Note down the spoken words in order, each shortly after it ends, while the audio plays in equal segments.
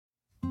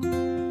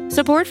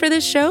Support for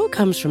this show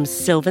comes from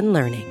Sylvan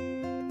Learning.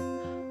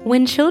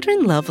 When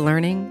children love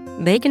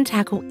learning, they can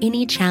tackle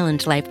any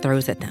challenge life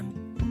throws at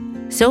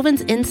them.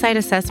 Sylvan's Insight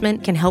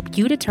Assessment can help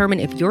you determine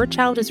if your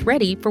child is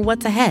ready for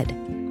what's ahead.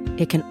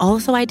 It can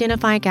also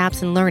identify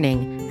gaps in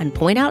learning and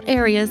point out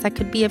areas that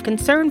could be of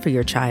concern for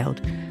your child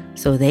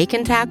so they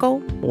can tackle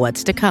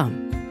what's to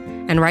come.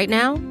 And right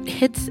now,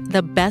 it's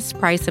the best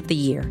price of the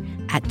year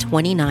at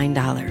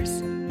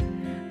 $29.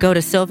 Go to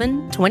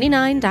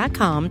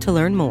sylvan29.com to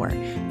learn more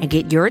and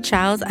get your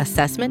child's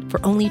assessment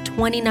for only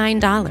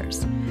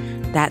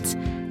 $29. That's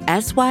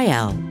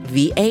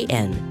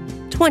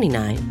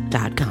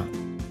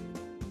SYLVAN29.com.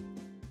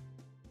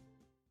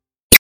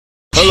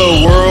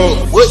 Hello,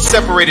 world. What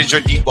separated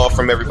your deep ball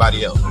from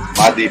everybody else?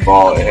 My deep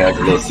ball, it has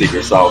a little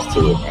secret sauce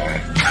to it,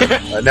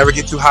 man. Never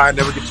get too high,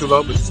 never get too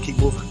low, but just keep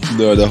moving.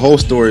 The whole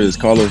story is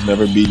Carlos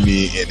never beat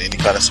me in any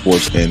kind of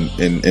sports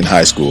in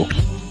high school.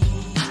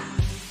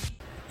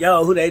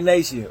 Yo, Who Dey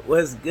Nation,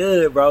 what's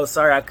good, bro?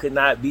 Sorry I could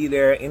not be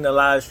there in the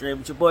live stream,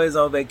 but your boy is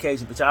on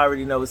vacation, but y'all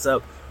already know what's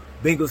up.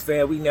 Bengals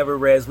fan, we never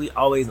rest, we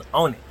always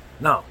own it.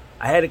 Now,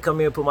 I had to come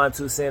here and put my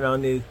 2 cents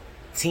on this.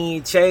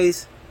 Team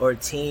Chase or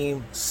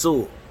Team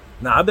Sewell?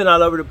 Now, I've been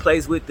all over the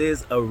place with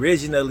this.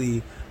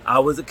 Originally, I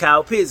was a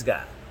Kyle Pitts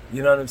guy.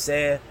 You know what I'm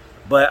saying?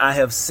 But I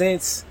have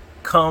since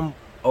come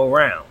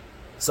around.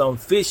 So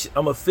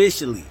I'm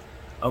officially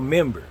a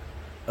member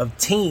of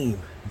Team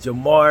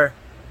Ja'Marr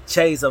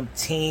Chase. I'm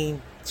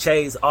Team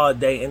Chase all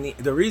day. And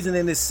the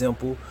reasoning is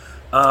simple.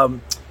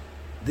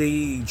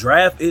 The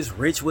draft is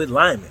rich with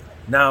linemen.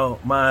 Now,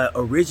 my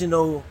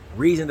original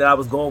reason that I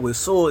was going with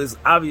Sewell is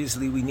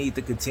obviously we need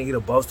to continue to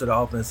bolster the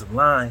offensive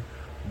line.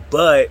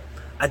 But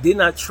I did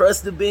not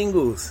trust the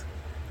Bengals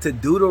to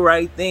do the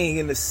right thing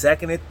in the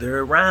second and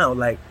third round.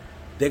 Like,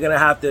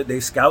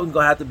 their scouting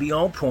gonna have to be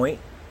on point,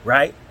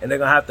 right? And they're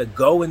gonna have to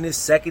go in this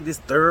second, this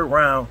third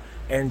round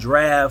and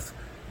draft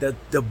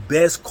the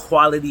best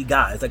quality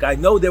guys. Like, I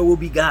know there will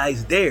be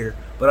guys there,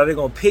 but are they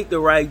gonna pick the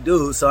right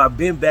dude? So I've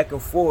been back and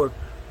forth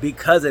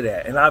because of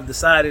that. And I've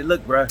decided,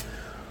 look, bro,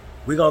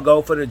 we're gonna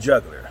go for the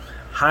juggler.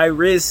 High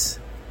risk,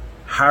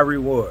 high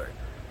reward.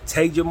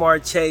 Take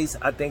Ja'Marr Chase.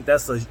 I think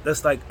that's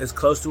like as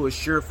close to a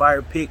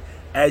surefire pick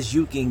as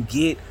you can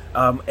get.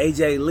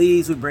 AJ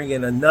Lees, we bring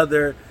in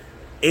another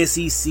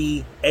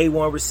SEC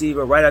A1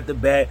 receiver right at the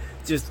bat.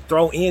 Just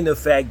throw in the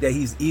fact that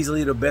he's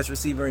easily the best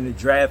receiver in the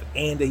draft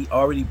and that he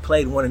already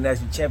won a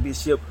national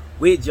championship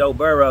with Joe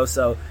Burrow.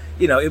 So,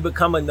 it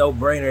become a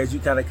no-brainer as you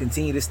kind of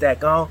continue to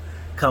stack on.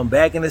 Come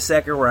back in the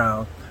second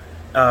round.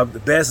 The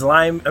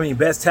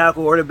best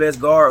tackle or the best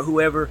guard,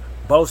 whoever,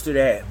 bolster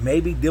that.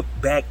 Maybe dip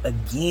back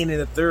again in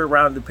the third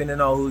round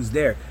depending on who's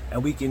there.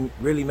 And we can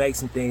really make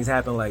some things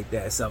happen like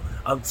that. So,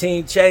 I'm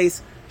Team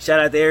Chase. Shout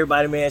out to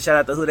everybody, man. Shout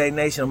out to Who Dey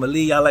Nation. I'm going to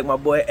leave y'all like my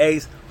boy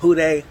Ace. Who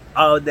Dey,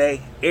 all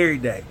day, every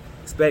day,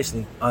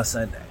 especially on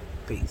Sunday.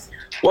 Peace.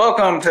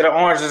 Welcome to the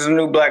Orange is the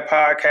New Black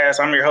podcast.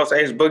 I'm your host,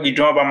 Ace Boogie,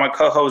 joined by my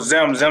co-host,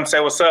 Zim. Zim,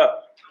 say what's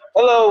up.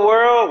 Hello,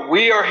 world.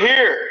 We are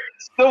here.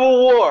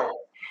 Civil War,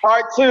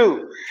 Part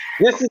 2.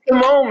 This is the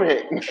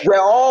moment that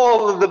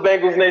all of the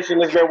Bengals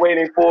Nation has been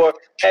waiting for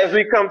as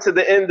we come to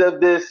the end of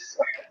this.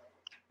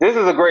 This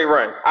is a great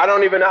run. I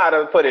don't even know how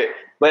to put it.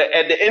 But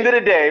at the end of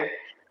the day,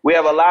 we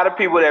have a lot of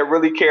people that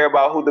really care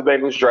about who the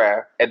Bengals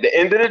draft. At the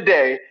end of the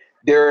day,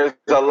 there's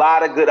a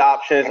lot of good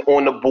options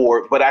on the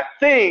board. But I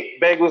think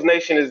Bengals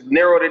Nation has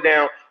narrowed it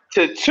down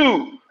to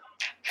 2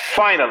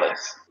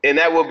 finalists. And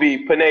that will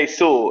be Penei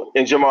Sewell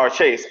and Ja'Marr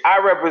Chase. I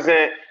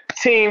represent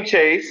Team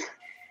Chase.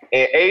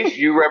 And Ace,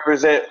 you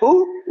represent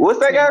who? What's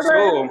that guy's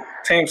name?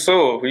 Team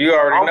Sewell. You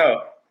already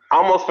know. I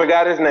almost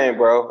forgot his name,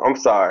 bro. I'm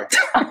sorry.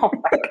 Oh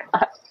my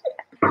God.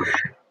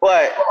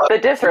 But the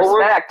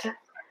disrespect.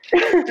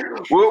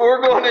 What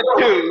we're going to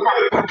do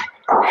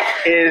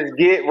is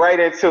get right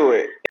into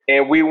it.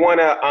 And we want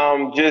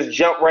to just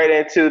jump right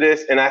into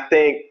this. And I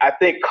think,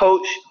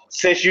 Coach,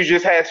 since you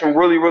just had some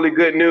really, really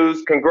good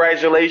news,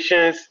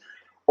 congratulations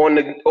on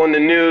the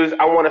news.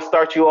 I want to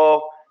start you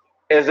off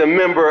as a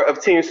member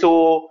of Team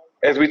Sewell.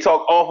 As we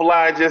talked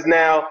offline just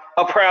now,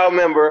 a proud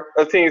member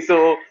of Team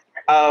Sewell.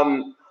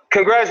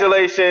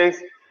 Congratulations.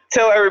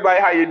 Tell everybody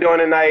how you're doing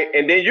tonight,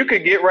 and then you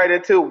could get right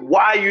into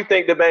why you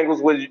think the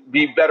Bengals would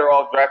be better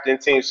off drafting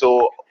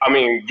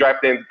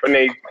drafting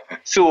Penei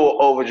Sewell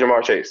over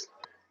Ja'Marr Chase.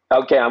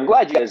 Okay, I'm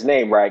glad you got his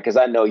name right because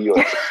I know you're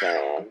a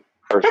fan,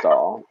 first of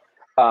all.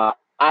 I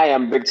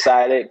am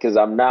excited because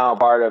I'm now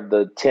part of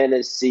the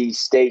Tennessee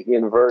State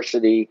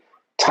University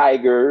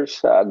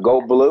Tigers,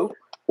 Go Blue,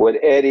 with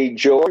Eddie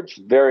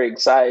George. Very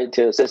excited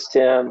to assist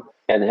him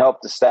and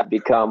help the staff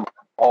become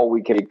all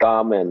we can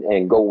become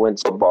and go win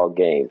football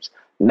games.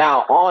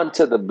 Now on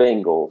to the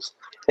Bengals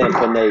and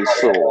Penei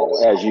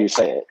Sewell, as you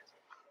said.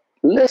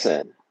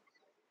 Listen,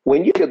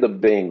 when you look at the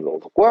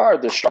Bengals, where are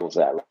the struggles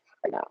at right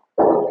now?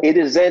 It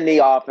is in the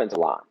offensive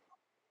line.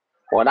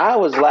 When I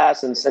was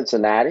last in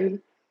Cincinnati,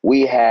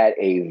 we had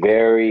a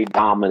very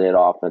dominant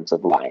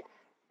offensive line.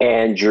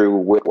 Andrew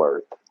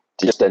Whitworth,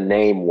 just to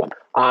name one.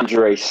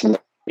 Andre Smith.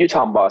 You're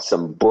talking about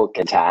some book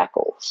and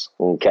tackles,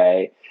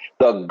 okay?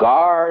 The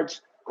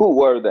guards Who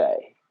were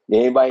they?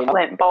 Anybody know?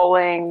 Clint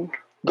Bowling.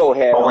 Go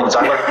ahead. Owen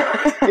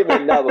Zeitler. Give me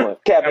another one.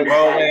 Kevin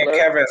Zeitler.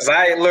 Kevin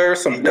Zeitler,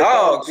 some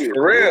dogs,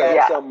 for real. We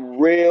had some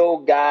real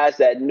guys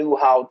that knew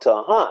how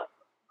to hunt.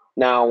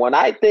 Now, when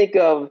I think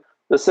of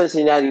the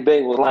Cincinnati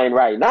Bengals line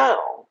right now,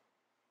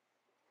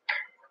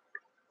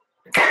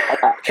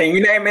 can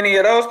you name any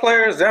of those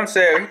players? Them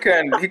said he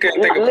couldn't think of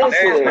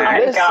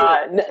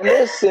names.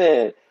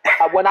 Listen.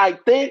 When I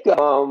think of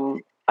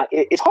them,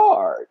 it's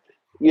hard.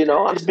 You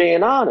know, I'm just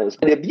being honest.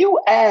 But if you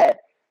add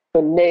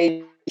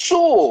Penei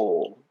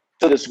Sewell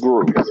to this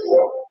group,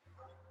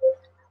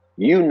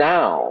 you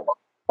now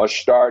are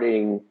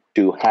starting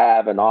to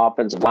have an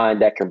offensive line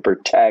that can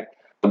protect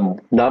the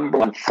number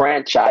one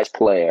franchise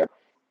player,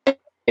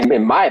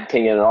 in my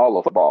opinion, in all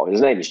of football. His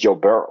name is Joe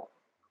Burrow.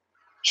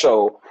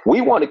 So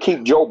we want to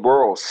keep Joe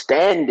Burrow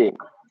standing.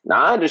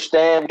 Now, I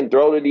understand we can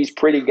throw to these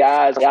pretty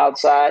guys on the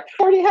outside.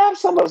 We already have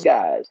some of those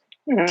guys.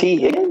 Mm-hmm. T.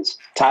 Higgins,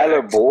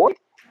 Tyler Boyd.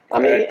 I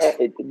mean,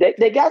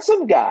 they got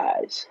some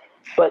guys.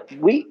 But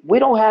we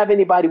don't have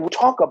anybody we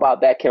talk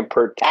about that can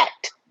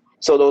protect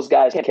so those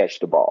guys can catch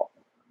the ball.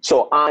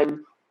 So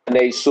I'm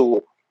Penei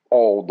Sewell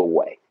all the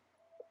way.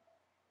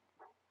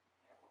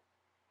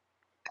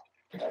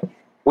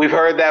 We've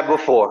heard that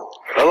before.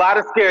 A lot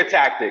of scare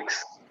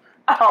tactics.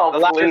 Oh,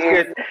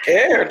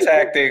 scare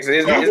tactics.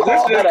 Is this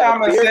just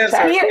common sense?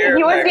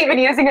 He wasn't even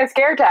using a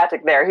scare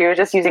tactic there. He was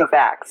just using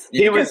facts.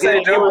 You can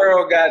say Joe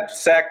Burrow got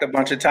sacked a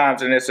bunch of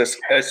times, and it's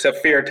a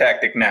fear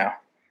tactic now.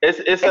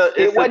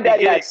 It wasn't that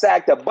he got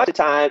sacked a bunch of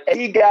times.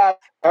 He got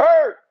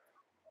hurt.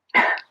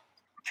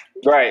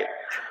 Right.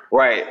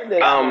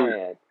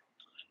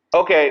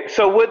 Okay,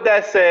 so with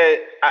that said,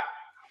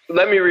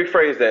 let me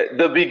rephrase that.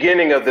 The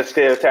beginning of the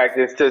scare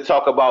tactics to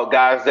talk about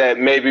guys that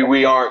maybe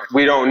we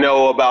don't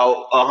know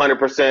about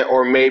 100%,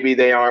 or maybe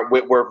they aren't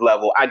Whitworth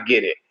level. I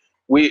get it.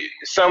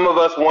 Some of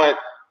us want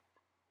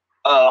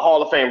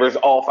Hall of Famers,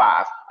 all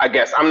five, I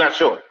guess. I'm not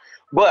sure.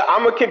 But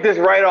I'm going to kick this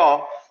right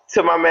off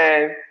to my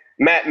man,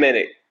 Matt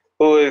Minnick,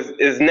 who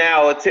is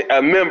now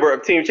a member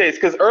of Team Chase.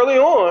 Because early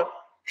on,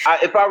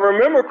 if I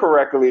remember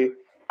correctly,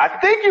 I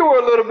think you were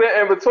a little bit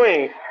in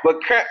between, but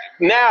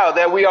now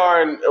that we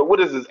are in, what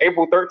is this,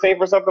 April 13th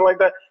or something like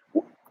that?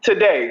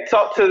 Today,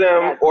 talk to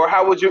them, or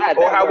how would you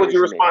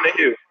respond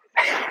to you?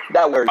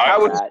 That works.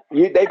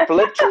 They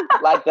flipped you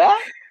like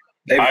that?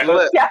 Yeah,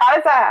 how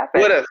does that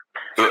happen?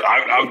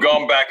 I've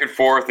gone back and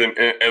forth, and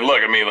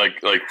look, I mean,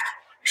 like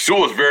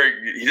Sewell is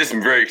he did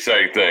some very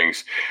exciting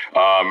things,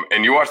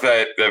 and you watch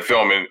that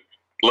film, and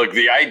look,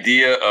 the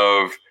idea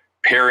of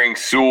pairing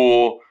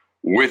Sewell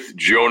with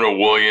Jonah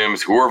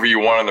Williams, whoever you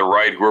want on the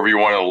right, whoever you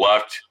want on the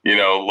left, you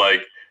know,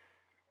 like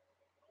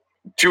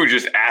two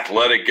just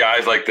athletic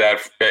guys like that,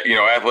 you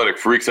know, athletic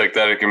freaks like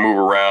that can move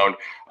around.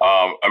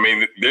 I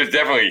mean, there's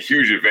definitely a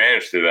huge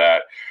advantage to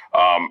that.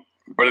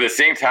 But at the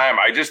same time,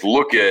 I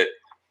look at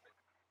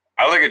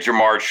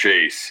Ja'Marr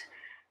Chase,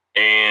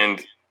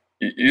 and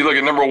you look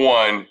at number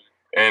one,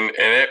 and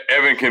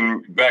Evan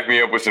can back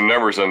me up with some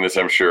numbers on this,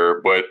 I'm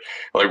sure. But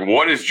like,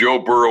 what is Joe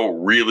Burrow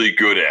really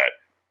good at?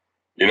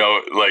 You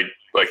know, like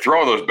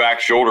throwing those back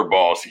shoulder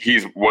balls,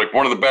 he's like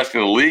one of the best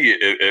in the league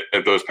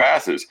at those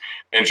passes.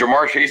 And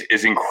Ja'Marr Chase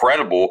is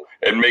incredible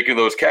at making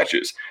those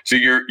catches. So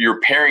you're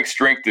pairing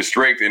strength to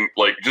strength, and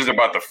like just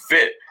about the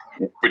fit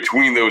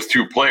between those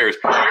two players,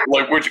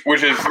 like which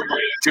is,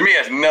 to me,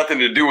 has nothing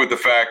to do with the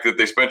fact that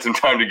they spent some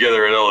time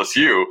together at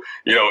LSU.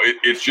 You know,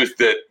 it's just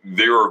that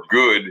they're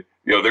good.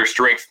 You know, their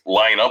strengths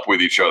line up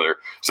with each other,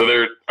 so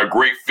they're a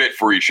great fit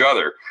for each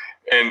other.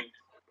 And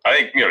I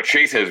think, you know,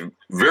 Chase has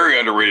very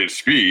underrated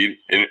speed,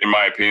 in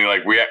my opinion.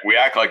 Like we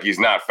act like he's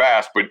not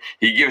fast, but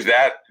he gives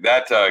that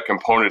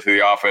component to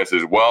the offense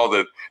as well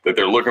that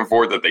they're looking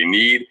for, that they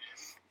need.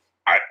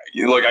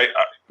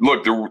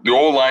 The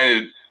old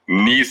line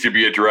needs to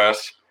be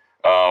addressed.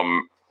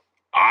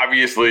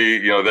 Obviously,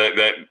 you know,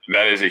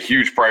 that is a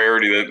huge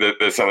priority.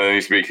 That's something that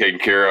needs to be taken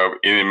care of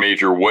in a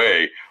major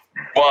way.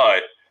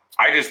 But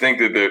I just think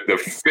that the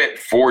fit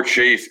for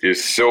Chase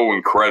is so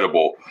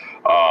incredible.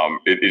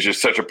 It is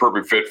just such a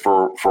perfect fit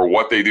for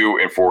what they do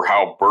and for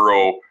what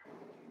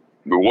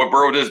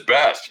Burrow does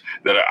best,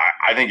 that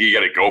I think you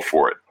got to go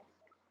for it.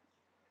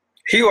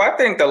 Hugh, I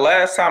think the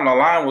last time the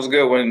line was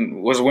good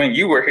was when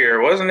you were here,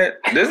 wasn't it?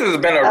 This has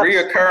been a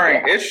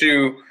reoccurring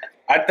issue,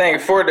 I think,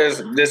 for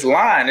this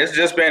line. It's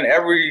just been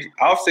every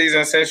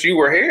offseason since you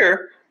were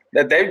here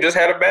that they've just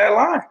had a bad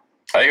line.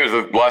 I think it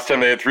was the last time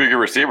they had three good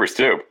receivers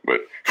too.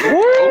 But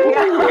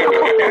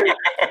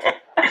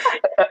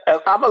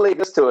I'm gonna leave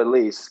this to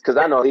Elise, because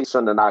I know Elise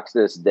from the knocks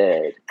this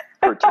dead.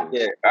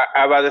 Yeah,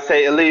 I'm about to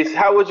say, Elise,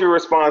 how would you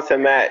respond to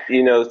Matt,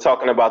 you know,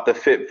 talking about the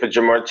fit for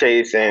Ja'Marr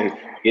Chase, and,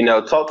 you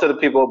know, talk to the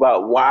people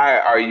about why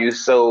are you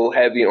so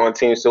heavy on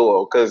Team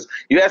Sewell? Because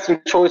you had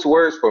some choice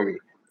words for me.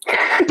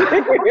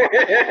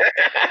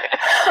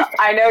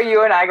 I know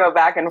you and I go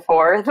back and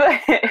forth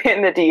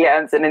in the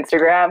DMs and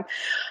Instagram.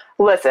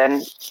 Listen,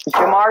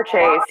 Jamar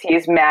Chase,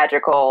 he's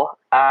magical.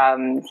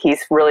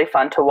 He's really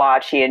fun to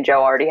watch. He and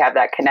Joe already have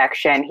that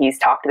connection. He's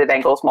talked to the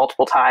Bengals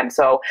multiple times,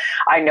 so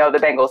I know the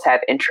Bengals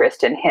have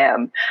interest in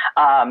him.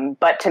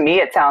 But to me,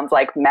 it sounds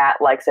like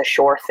Matt likes a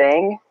sure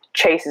thing.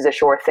 Chase is a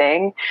sure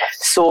thing.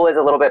 Sewell is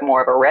a little bit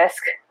more of a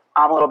risk.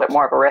 I'm a little bit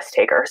more of a risk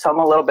taker, so I'm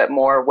a little bit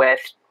more with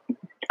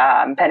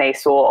Penei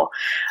Sewell.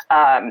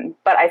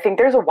 But I think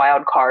there's a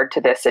wild card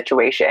to this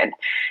situation,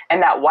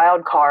 and that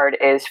wild card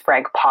is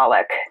Frank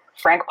Pollock.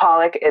 Frank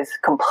Pollock is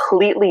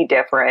completely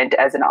different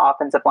as an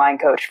offensive line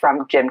coach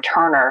from Jim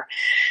Turner.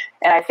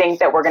 And I think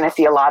that we're going to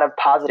see a lot of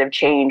positive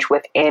change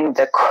within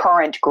the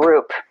current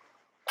group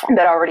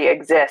that already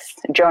exists.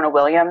 Jonah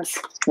Williams,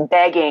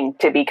 begging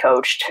to be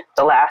coached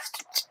the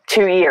last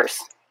 2 years,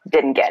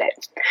 didn't get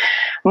it.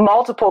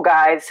 Multiple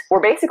guys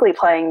were basically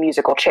playing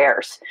musical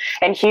chairs.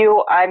 And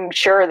Hugh, I'm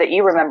sure that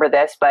you remember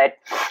this, but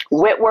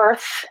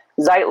Whitworth,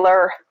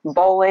 Zeitler,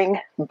 Bowling,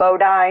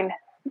 Bodine,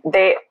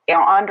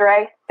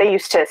 Andre, they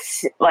used to,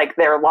 like,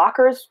 their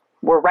lockers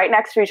were right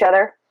next to each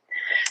other.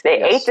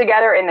 They ate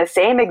together in the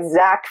same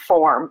exact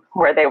form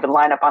where they would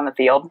line up on the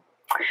field.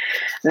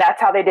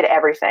 That's how they did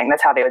everything.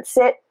 That's how they would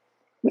sit.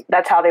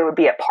 That's how they would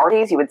be at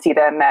parties. You would see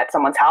them at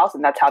someone's house,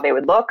 and that's how they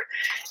would look.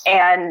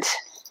 And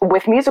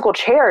with musical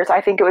chairs, I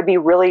think it would be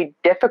really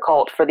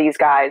difficult for these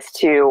guys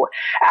to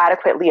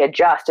adequately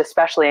adjust,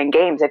 especially in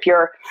games. If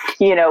you're,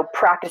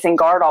 practicing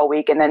guard all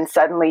week and then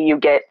suddenly you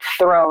get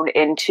thrown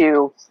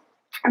into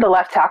the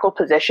left tackle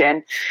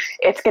position,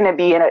 it's going to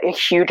be a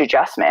huge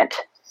adjustment.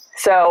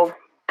 So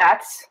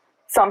that's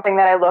something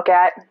that I look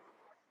at.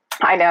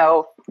 I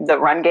know the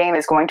run game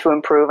is going to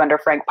improve under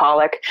Frank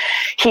Pollock.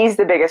 He's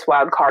the biggest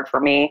wild card for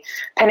me.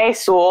 Penei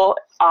Sewell,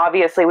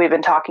 obviously we've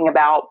been talking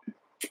about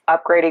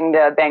upgrading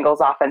the Bengals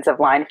offensive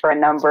line for a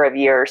number of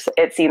years.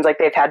 It seems like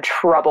they've had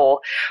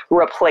trouble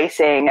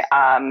replacing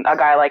a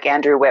guy like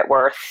Andrew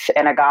Whitworth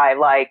and a guy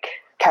like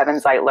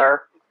Kevin Zeitler.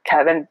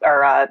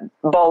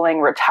 Bowling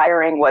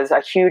retiring was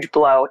a huge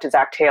blow to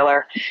Zach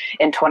Taylor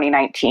in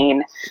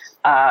 2019.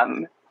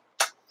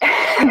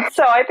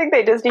 So I think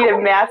they just need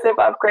a massive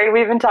upgrade.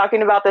 We've been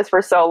talking about this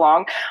for so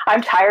long.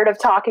 I'm tired of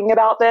talking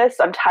about this.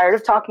 I'm tired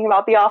of talking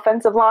about the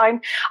offensive line.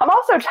 I'm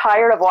also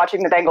tired of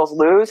watching the Bengals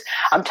lose.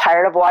 I'm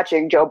tired of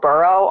watching Joe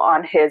Burrow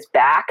on his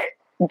back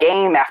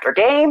game after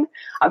game.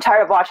 I'm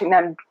tired of watching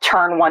them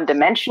turn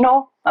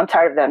one-dimensional. I'm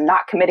tired of them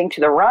not committing to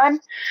the run.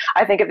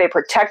 I think if they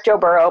protect Joe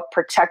Burrow,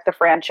 protect the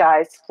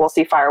franchise, we'll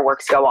see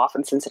fireworks go off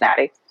in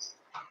Cincinnati.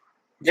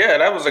 Yeah,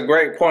 that was a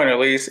great point,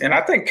 Elise. And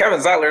I think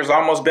Kevin Zeitler's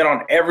almost been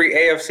on every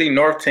AFC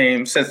North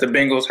team since the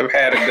Bengals have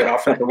had a good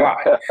offensive line.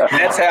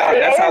 That's how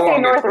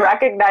AFC North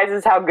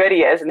recognizes how good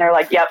he is, and they're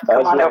like, yep,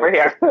 come on over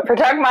here.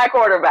 Protect my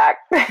quarterback.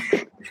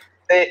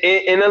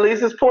 In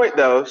Elise's point,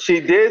 though, she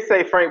did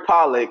say Frank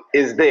Pollock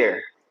is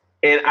there.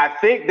 And I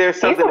think there's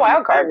something. He's a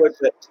wild card.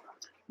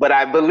 But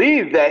I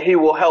believe that he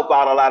will help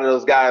out a lot of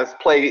those guys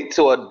play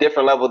to a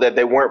different level that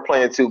they weren't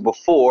playing to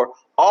before.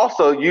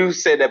 Also, you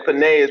said that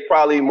Penei is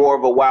probably more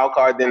of a wild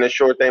card than a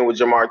sure thing with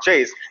Jamar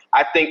Chase.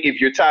 I think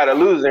if you're tired of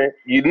losing,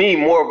 you need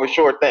more of a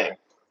sure thing.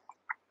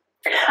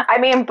 I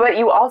mean, but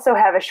you also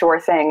have a sure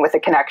thing with a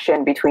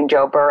connection between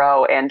Joe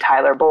Burrow and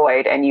Tyler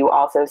Boyd, and you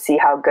also see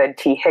how good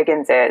T.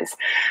 Higgins is.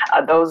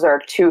 Those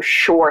are two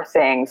sure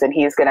things, and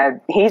he's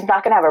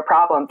not gonna have a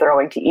problem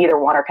throwing to either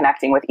one or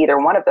connecting with either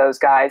one of those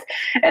guys.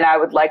 And I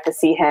would like to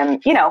see him,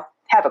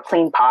 have a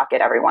clean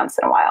pocket every once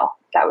in a while.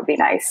 That would be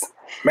nice.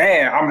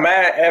 Man, I'm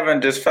mad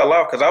Evan just fell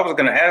off because I was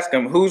going to ask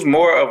him who's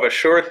more of a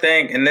sure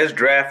thing in this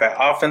draft at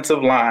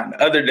offensive line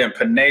other than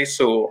Penei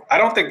Sewell. I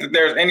don't think that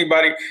there's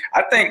anybody.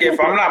 I think if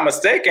I'm not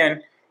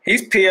mistaken,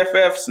 he's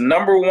PFF's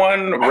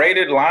 #1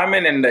 rated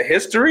lineman in the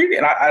history.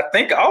 And I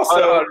think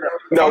also,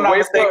 if I'm not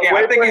mistaken,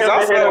 I think he's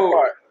also.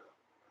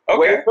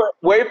 Okay.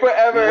 Wait for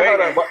Evan.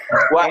 Hold on.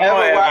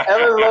 While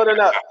Evan's loading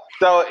up.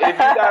 So if you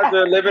guys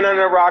are living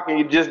under a rock and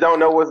you just don't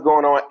know what's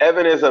going on,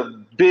 Evan is a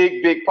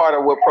big, big part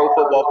of what Pro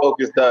Football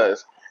Focus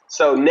does.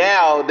 So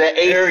now that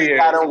AC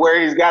got him where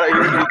he's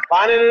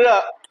lining it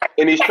up,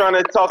 and he's trying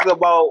to talk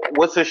about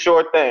what's a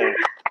sure thing.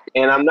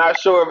 And I'm not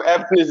sure if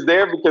Evan is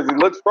there because he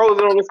looks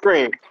frozen on the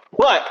screen.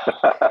 But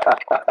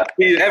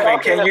Evan,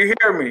 can you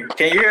hear me?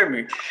 Can you hear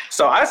me?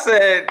 So I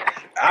said,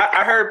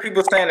 I heard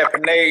people saying that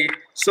Penei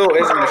Sewell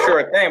isn't a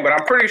sure thing, but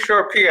I'm pretty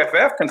sure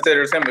PFF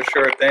considers him a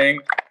sure thing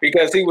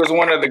because he was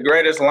one of the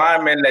greatest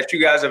linemen that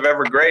you guys have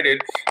ever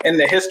graded in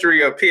the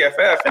history of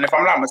PFF. And if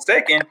I'm not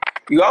mistaken,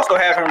 you also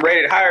have him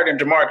rated higher than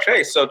Jamar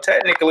Chase. So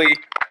technically,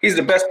 he's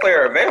the best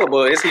player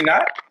available, is he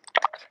not?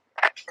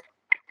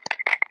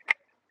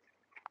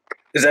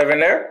 Is Evan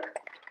there?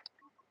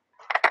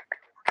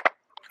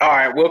 All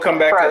right, we'll come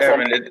back to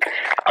Evan.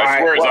 I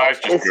swear his eyes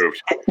just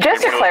moved.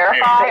 Just to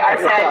clarify, I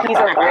said he's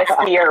a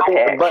riskier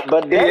pick.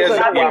 But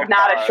he's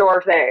not a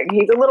sure thing.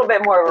 He's a little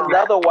bit more of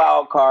another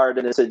wild card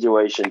in the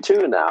situation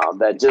too now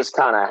that just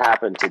kind of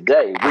happened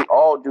today. We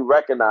all do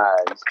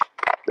recognize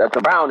that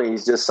the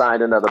Brownies just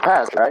signed another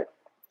pass, right?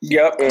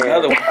 Yep, and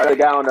another one. The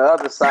guy on the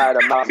other side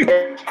of Mount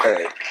Airy.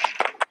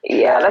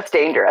 Yeah, that's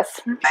dangerous.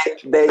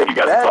 They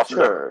bet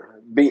her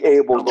be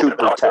able to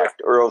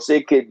protect, or else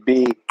it could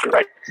be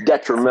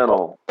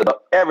detrimental to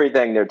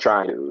everything they're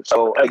trying to do.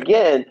 So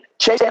again,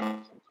 Chase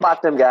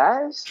about them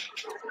guys.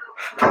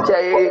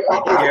 Okay,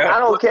 I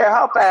don't care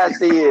how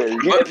fast he is.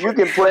 You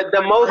can put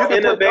the most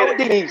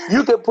innovative.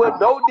 You can put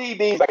no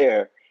DBs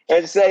there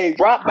and say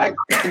drop back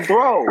and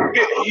throw.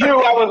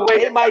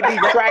 It might be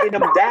tracking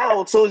him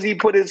down as soon as he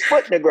put his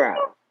foot in the ground.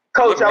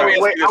 Coach, I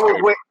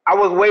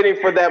was waiting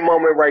for that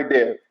moment right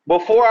there.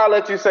 Before I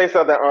let you say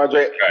something,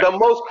 Andre, the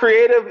most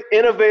creative,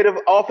 innovative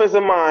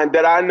offensive mind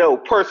that I know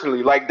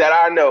personally,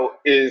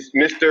 is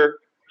Mr.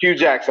 Hugh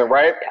Jackson,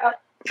 right? Yeah.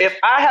 If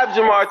I have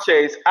Jamar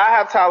Chase, I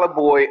have Tyler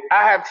Boyd,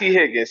 I have T.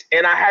 Higgins,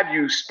 and I have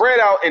you spread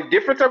out in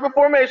different type of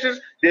formations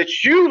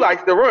that you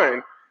like to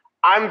run,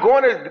 I'm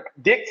going to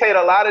dictate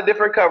a lot of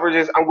different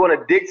coverages. I'm going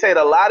to dictate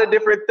a lot of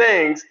different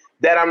things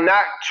that I'm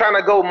not trying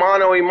to go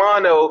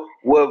mano-a-mano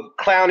with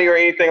Clowney or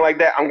anything like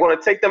that. I'm going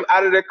to take them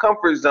out of their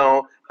comfort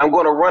zone. I'm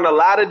going to run a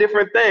lot of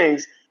different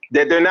things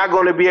that they're not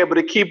going to be able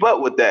to keep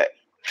up with that.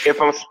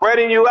 If I'm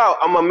spreading you out,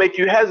 I'm going to make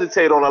you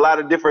hesitate on a lot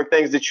of different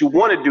things that you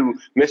want to do,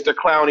 Mr.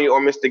 Clowney or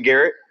Mr.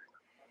 Garrett.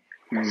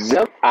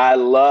 I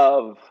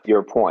love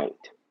your point.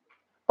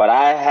 But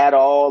I had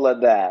all of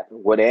that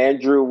with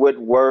Andrew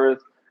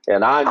Whitworth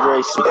and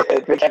Andre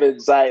Smith, Kevin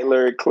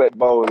Zeitler, Cliff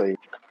Bowley.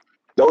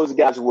 Those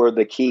guys were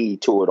the key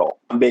to it all.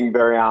 I'm being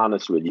very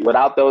honest with you.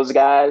 Without those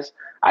guys,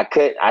 I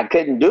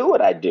couldn't do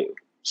what I do.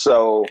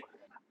 So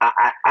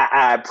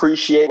I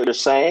appreciate what you're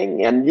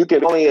saying, and you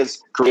can only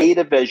as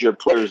creative as your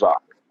players are.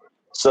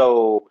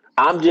 So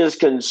I'm just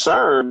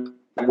concerned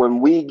when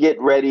we get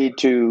ready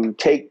to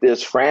take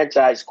this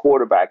franchise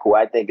quarterback, who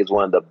I think is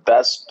one of the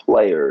best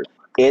players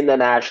in the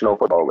National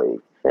Football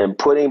League, and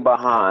putting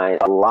behind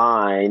a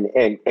line,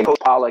 and Coach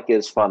Pollock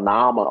is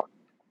phenomenal,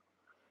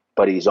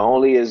 but he's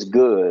only as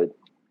good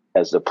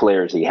as the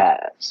players he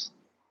has.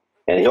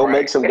 And he'll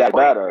make some guys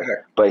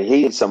better, but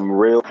he has some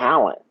real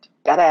talent.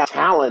 Got to have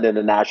talent in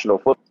the National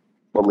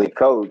Football League,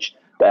 coach,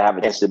 to have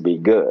a chance to be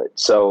good.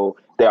 So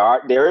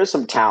there is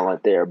some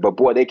talent there, but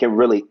boy, they can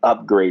really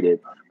upgrade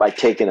it by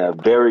taking a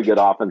very good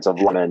offensive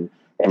lineman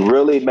and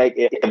really make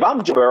it. If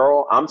I'm Joe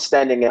Burrow, I'm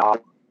standing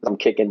out, I'm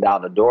kicking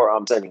down the door,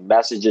 I'm sending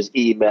messages,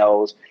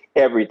 emails,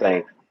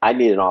 everything. I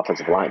need an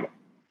offensive lineman.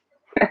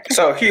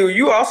 So, Hugh,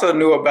 you also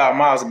knew about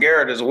Myles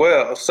Garrett as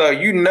well. So,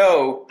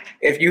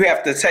 if you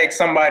have to take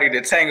somebody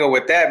to tango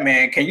with that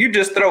man, can you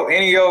just throw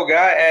any old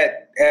guy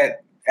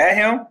at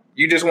him?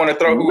 You just want to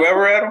throw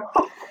whoever at him?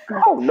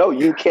 Oh, no,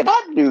 you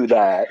cannot do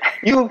that.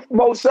 You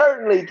most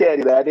certainly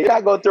can't do that. You're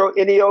not going to throw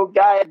any old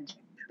guy at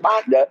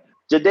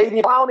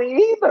Jadeveon Clowney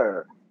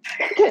either.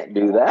 You can't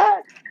do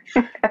that.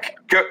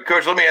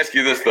 Coach, let me ask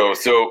you this, though.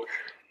 So,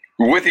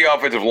 with the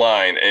offensive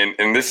line,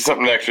 and this is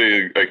something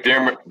actually, like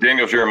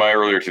Daniel Jeremiah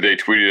earlier today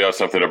tweeted out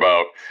something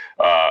about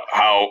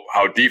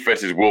how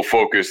defenses will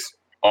focus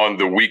on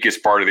the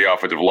weakest part of the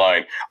offensive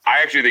line.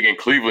 I actually think in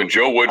Cleveland,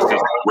 Joe Woods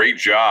does a great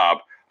job.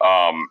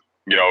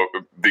 The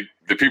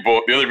other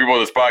people on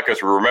this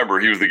podcast will remember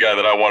he was the guy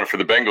that I wanted for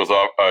the Bengals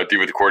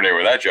defensive coordinator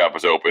when that job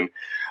was open.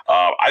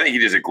 I think he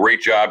did a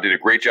great job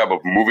of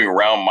moving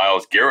around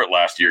Myles Garrett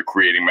last year,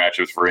 creating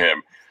matchups for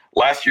him.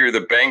 Last year,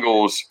 the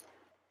Bengals,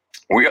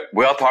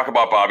 we all talk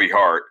about Bobby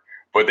Hart,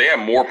 but they have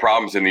more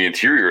problems in the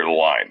interior of the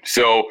line.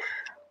 So,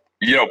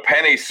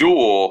 Penei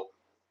Sewell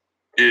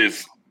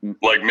is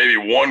like maybe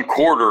one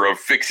quarter of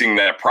fixing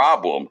that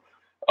problem.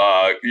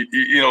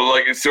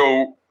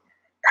 So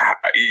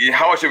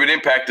how much of an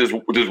impact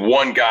does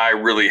one guy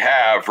really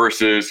have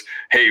versus,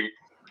 hey,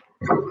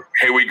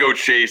 we go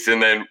Chase,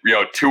 and then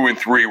 2 and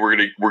 3 we're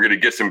gonna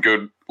get some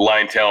good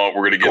line talent.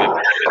 We're gonna get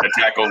a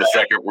tackle in the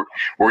second.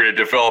 We're gonna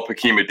develop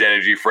Hakeem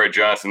Adeniji, Fred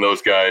Johnson,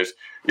 those guys.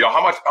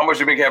 How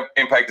much of an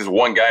impact does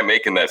one guy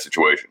make in that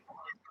situation?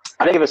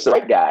 I think if it's the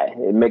right guy,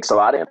 it makes a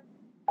lot of impact,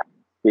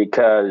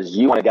 because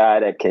you want a guy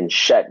that can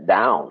shut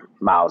down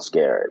Myles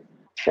Garrett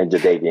and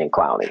Jadeveon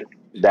Clowney.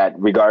 That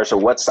regardless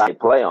of what side you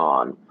play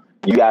on,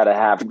 you got to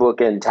have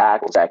bookend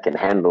tackles that can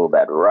handle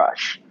that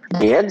rush.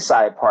 The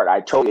inside part,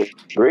 I totally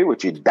agree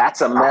with you.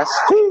 That's a mess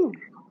too.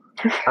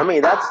 I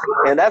mean,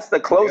 that's the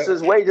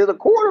closest way to the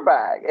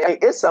quarterback.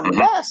 It's a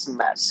mess.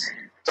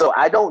 So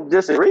I don't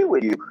disagree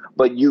with you,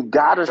 but you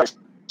got to start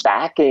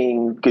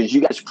stacking, because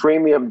you got this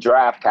premium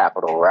draft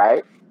capital,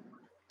 right?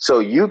 So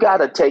you got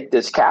to take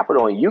this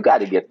capital and you got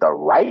to get the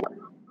right one.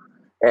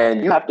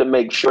 And you have to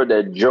make sure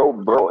that Joe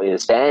Burrow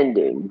is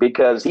standing,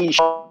 because he's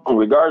shown,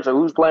 regardless of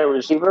who's playing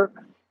receiver,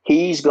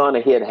 he's going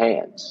to hit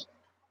hands.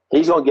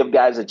 He's going to give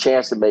guys a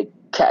chance to make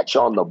catch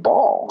on the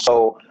ball.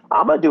 So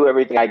I'm going to do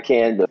everything I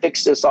can to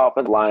fix this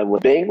offensive line.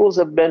 When Bengals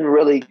have been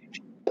really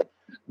good,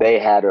 they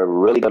had a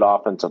really good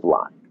offensive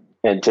line.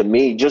 And to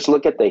me, just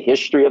look at the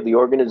history of the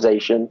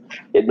organization.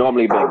 It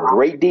normally been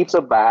great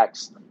defensive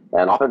backs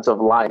and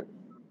offensive line.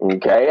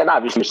 Okay, and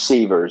obviously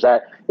receivers.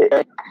 That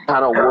it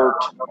kind of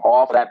worked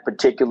off that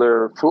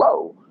particular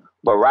flow.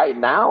 But right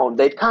now,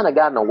 they've kind of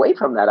gotten away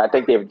from that. I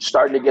think they're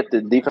starting to get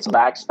the defensive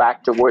backs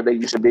back to where they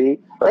used to be.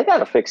 But they got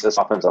to fix this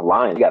offensive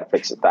line. You got to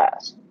fix it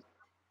fast.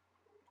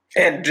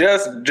 And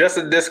just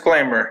a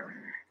disclaimer,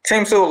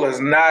 Team Sewell is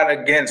not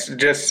against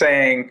just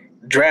saying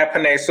draft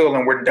Penei Sewell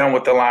and we're done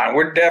with the line.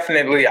 We're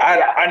definitely,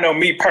 I know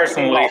me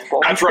personally,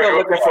 I'm still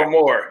looking for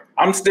more.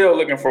 I'm still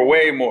looking for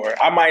way more.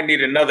 I might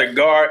need another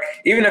guard.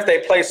 Even if they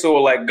play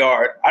Sewell like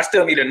guard, I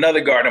still need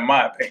another guard in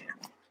my opinion.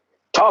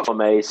 Talk to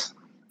Mace.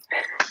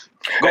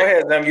 Go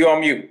ahead, Zim. You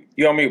on mute.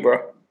 You on mute,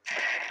 bro.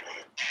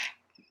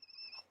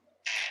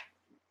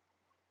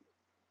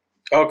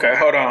 Okay,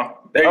 hold on.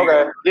 There you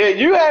go. Yeah,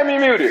 you had me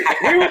muted.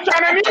 You were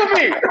trying to mute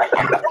me.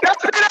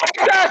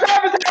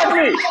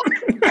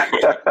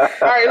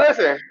 All right,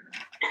 listen.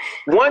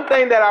 One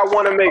thing that I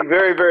want to make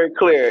very, very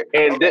clear,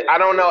 and I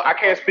don't know, I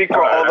can't speak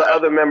for all the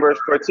other members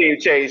for Team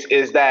Chase,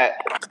 is that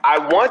I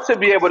want to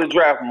be able to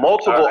draft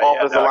multiple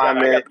offensive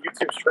linemen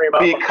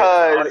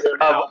because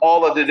of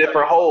all of the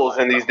different holes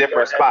in these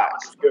different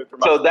spots.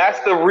 So that's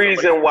the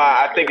reason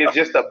why I think it's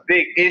just a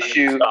big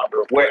issue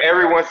where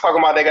everyone's talking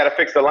about they got to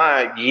fix the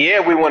line. Yeah,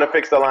 we want to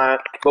fix the line,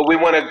 but we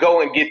want to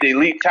go and get the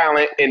elite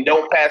talent and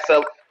don't pass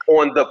up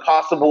on the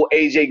possible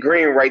AJ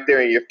Green right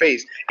there in your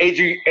face.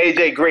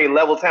 AJ Green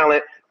level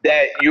talent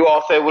that you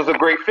all said was a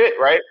great fit,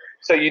 right?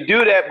 So you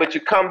do that, but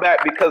you come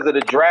back because of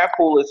the draft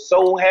pool is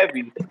so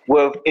heavy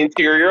with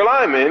interior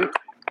linemen,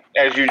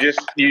 as you just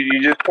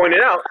pointed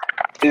out,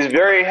 is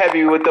very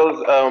heavy with those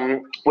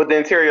with the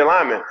interior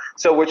linemen.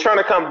 So we're trying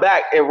to come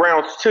back in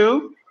rounds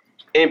 2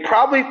 and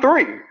probably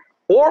 3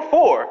 or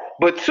 4,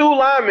 but 2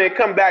 linemen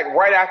come back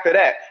right after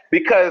that.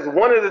 Because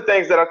one of the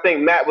things that I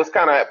think Matt was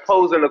kind of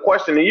posing the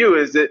question to you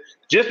is that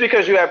just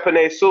because you have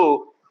Penei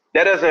Sewell,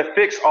 that doesn't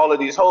fix all of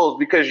these holes,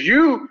 because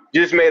you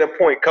just made a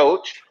point,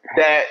 Coach,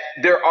 that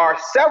there are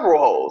several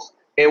holes,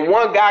 and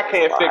one guy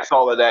can't fix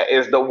all of that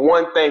is the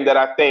one thing that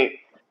I think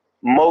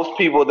most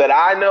people that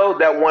I know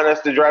that want us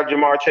to draft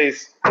Ja'Marr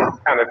Chase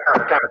kind of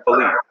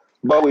believe.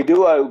 But we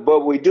do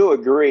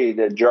agree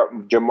that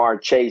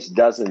Ja'Marr Chase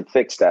doesn't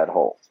fix that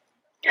hole.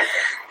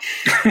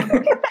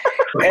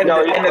 And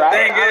the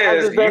thing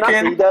is,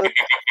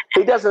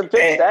 he doesn't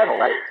fix that hole.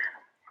 Right?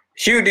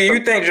 Hugh, do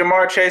you think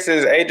Ja'Marr Chase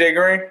is AJ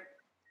Green?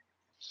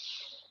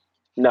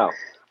 No.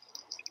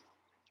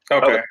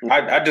 Okay,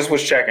 I just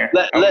was checking.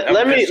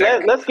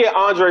 Let's get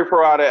Andre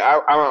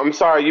Parada. I'm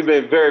sorry, you've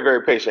been very,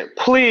 very patient.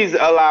 Please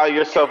allow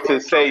yourself to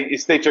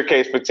state your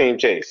case for Team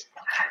Chase.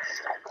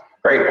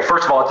 Great. Well,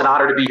 first of all, it's an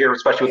honor to be here,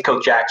 especially with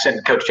Coach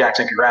Jackson. Coach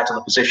Jackson, congrats on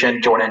the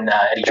position, joining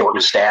Eddie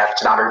George's staff.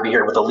 It's an honor to be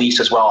here with Elise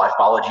as well. I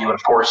followed you, and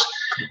of course,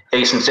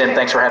 Ace and Sim,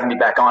 thanks for having me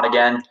back on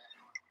again.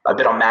 I've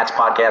been on Matt's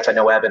podcast. I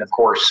know Evan, of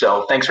course,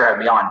 so thanks for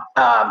having me on.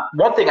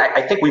 One thing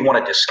I think we want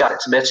to discuss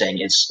it's missing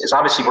is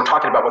obviously we're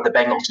talking about what the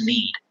Bengals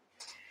need.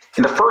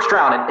 In the first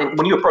round, and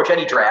when you approach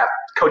any draft,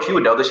 Coach, you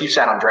would know this, you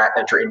sat on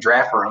in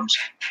draft rooms.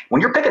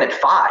 When you're picking at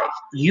 5,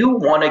 you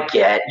want to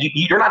get –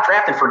 you're not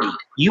drafting for need.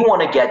 You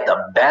want to get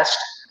the best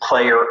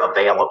player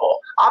available.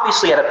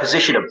 Obviously, at a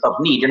position of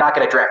need, you're not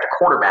going to draft a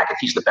quarterback if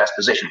he's the best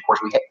position. Of course,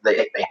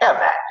 they have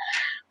that.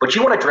 But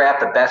you want to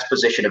draft the best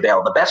position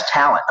available, the best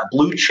talent, a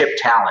blue chip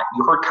talent.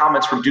 You heard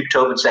comments from Duke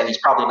Tobin saying he's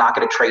probably not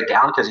going to trade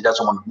down because he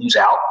doesn't want to lose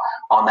out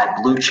on that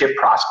blue chip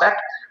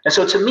prospect. And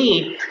so to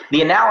me,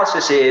 the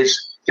analysis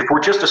is if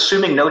we're just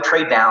assuming no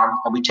trade down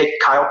and we take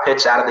Kyle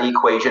Pitts out of the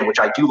equation, which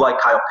I do like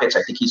Kyle Pitts,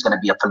 I think he's going to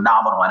be a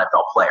phenomenal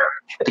NFL player.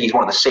 I think he's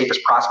one of the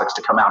safest prospects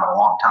to come out in a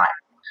long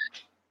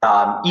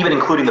time, even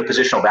including the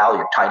positional value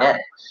of tight end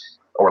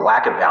or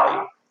lack of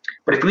value.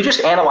 But if we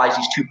just analyze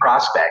these 2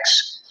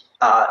 prospects,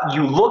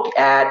 you look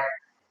at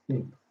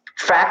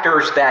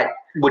factors that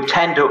would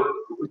tend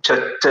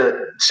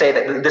to say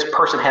that this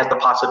person has the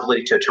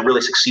possibility to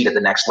really succeed at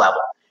the next level.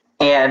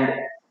 And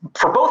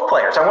for both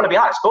players, I want to be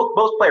honest,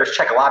 both players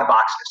check a lot of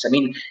boxes. I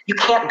mean, you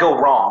can't go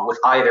wrong with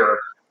either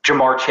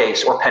Ja'Marr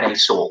Chase or Penei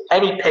Sewell.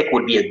 Any pick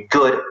would be a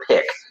good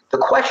pick. The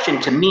question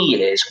to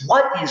me is,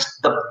 what is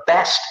the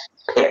best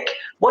pick?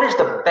 What is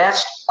the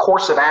best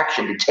course of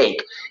action to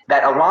take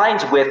that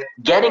aligns with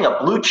getting a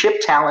blue chip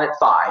talent at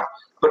 5,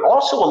 but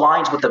also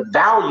aligns with the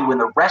value in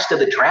the rest of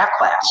the draft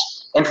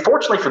class? And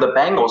fortunately for the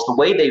Bengals, the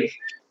way they've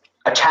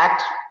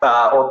attacked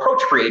or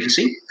approached free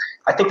agency,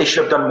 I think they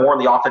should have done more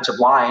in the offensive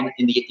line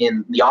in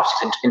the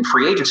offseason in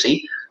free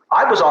agency.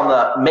 I was on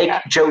the make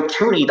Joe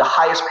Thuney the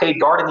highest paid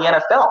guard in the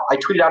NFL. I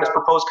tweeted out his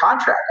proposed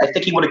contract. I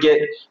think he would have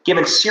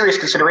given serious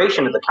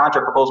consideration to the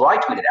contract proposal I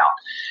tweeted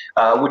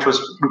out, which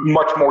was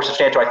much more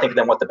substantial, I think,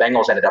 than what the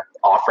Bengals ended up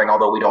offering,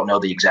 although we don't know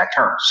the exact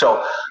terms.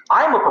 So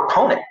I'm a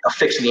proponent of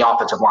fixing the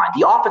offensive line.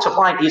 The offensive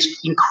line is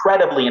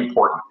incredibly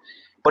important,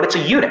 but it's a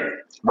unit,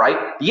 right?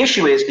 The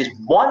issue is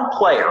one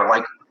player,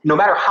 like no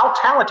matter how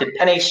talented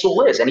Penei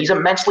Sewell is, and he's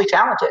immensely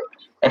talented,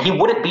 and he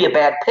wouldn't be a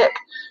bad pick.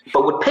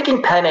 But would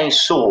picking Penei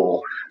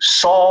Sewell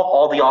solve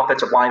all the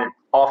offensive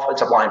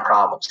line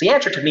problems? The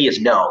answer to me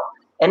is no.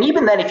 And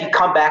even then, if you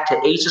come back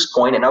to Ace's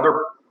point and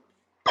other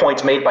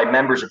points made by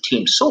members of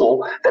Team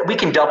Sewell, that we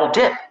can double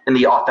dip in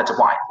the offensive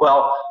line.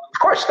 Well, of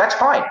course, that's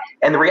fine.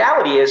 And the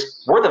reality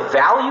is, where the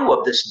value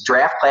of this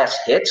draft class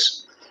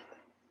hits,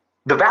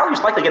 the value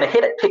is likely going to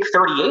hit at pick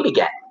 38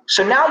 again.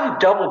 So now you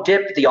double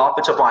dipped the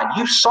offensive line.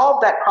 You've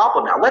solved that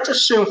problem. Now let's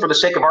assume, for the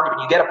sake of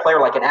argument, you get a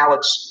player like an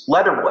Alex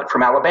Leatherwood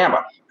from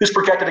Alabama, who's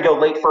projected to go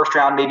late first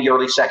round, maybe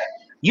early second.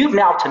 You've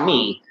now, to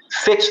me,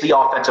 fixed the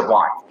offensive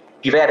line.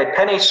 You've added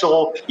Penei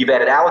Sewell. You've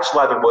added Alex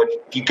Leatherwood.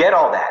 You get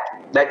all that.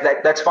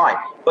 That's fine.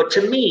 But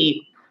to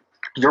me,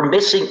 you're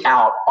missing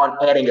out on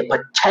adding a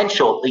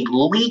potential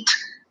elite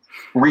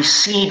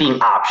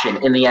receiving option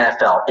in the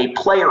NFL, a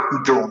player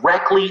who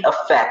directly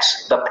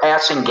affects the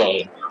passing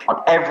game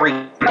on every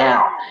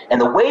down. And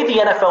the way the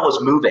NFL is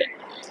moving,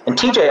 and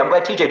TJ, I'm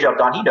glad TJ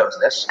jumped on. He knows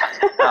this.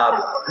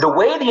 The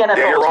way the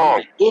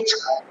NFL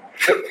is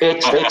moving,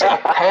 it's a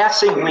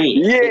passing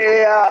league.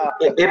 Yeah.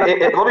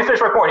 Let me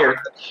finish my point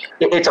here.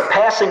 It's a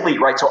passing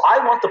league, right? So I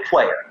want the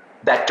player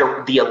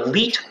the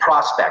elite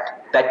prospect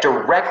that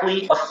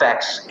directly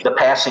affects the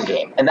passing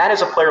game, and that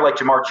is a player like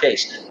Ja'Marr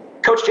Chase.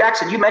 Coach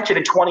Jackson, you mentioned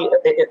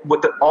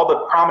with all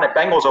the prominent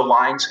Bengals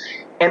O-lines,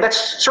 and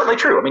that's certainly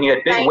true. I mean, you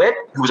had Big Whit,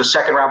 who was a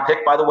second-round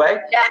pick, by the way,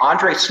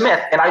 Andre Smith,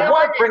 and I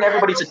want to bring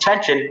everybody's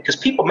attention, because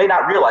people may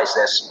not realize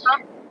this.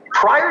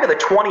 Prior to the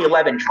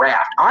 2011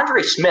 draft,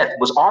 Andre Smith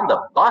was on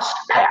the bust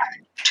path.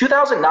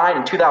 2009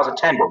 and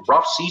 2010 were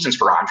rough seasons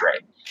for Andre.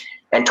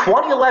 And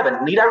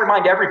 2011, need I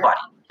remind everybody,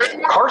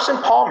 Carson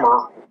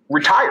Palmer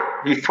retired.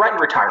 He threatened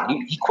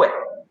retirement. He quit.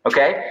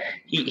 Okay?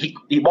 He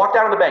walked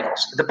out on the Bengals.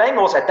 The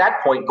Bengals, at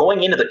that point,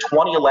 going into the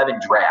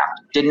 2011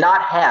 draft, did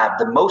not have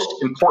the most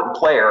important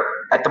player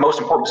at the most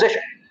important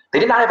position. They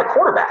did not have a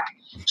quarterback.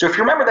 So if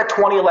you remember that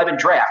 2011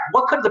 draft,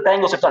 what could the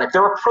Bengals have done? If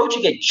they're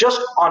approaching it just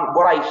on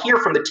what I hear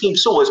from the team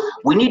Sewell is,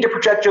 we need to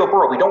protect Joe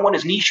Burrow. We don't want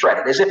his knee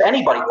shredded, as if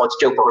anybody wants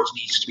Joe Burrow's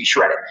knees to be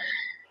shredded.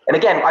 And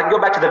again, I can go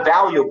back to the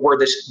value of where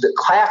the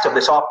class of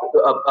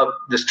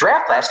this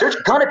draft class, there's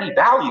going to be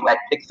value at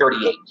pick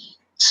 38.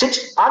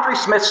 Since Andre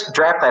Smith's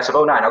draft class of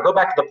 09, I'll go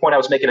back to the point I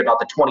was making about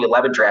the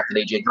 2011 draft in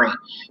A.J. Green.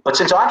 But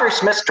since Andre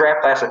Smith's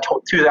draft class of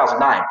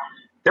 2009,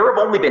 there have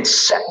only been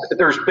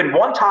there's been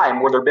one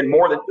time where there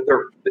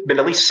have been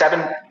at least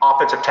 7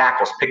 offensive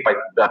tackles picked by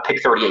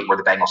pick 38 where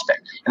the Bengals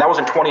picked. And that was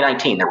in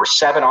 2019. There were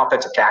 7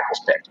 offensive tackles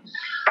picked.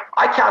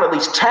 I count at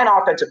least 10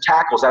 offensive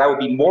tackles that I would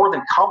be more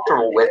than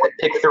comfortable with at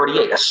pick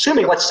 38,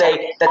 assuming, let's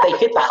say, that they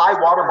hit the high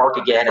water mark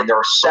again and there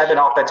are 7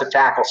 offensive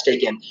tackles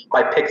taken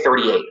by pick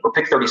 38 or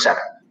pick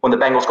 37 when the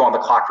Bengals go on the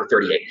clock for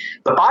 38.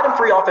 The bottom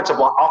 3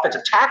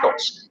 offensive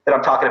tackles that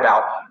I'm talking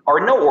about are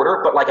in no order,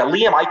 but like a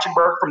Liam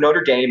Eichenberg from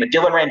Notre Dame, a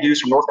Dylan Randus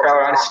from North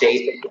Carolina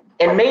State,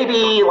 and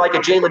maybe like a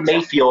Jalen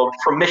Mayfield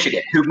from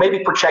Michigan, who maybe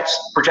projects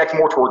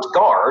more towards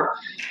guard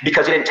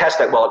because he didn't test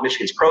that well at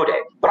Michigan's pro day.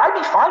 But I'd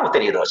be fine with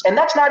any of those. And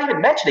that's not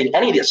even mentioning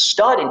any of the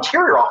stud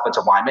interior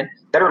offensive linemen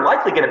that are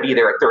likely going to be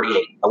there at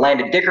 38. A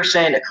Landon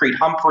Dickerson, a Creed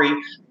Humphrey,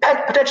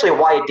 potentially a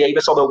Wyatt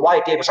Davis, although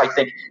Wyatt Davis, I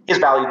think his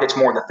value hits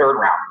more in the 3rd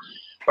round.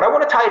 But I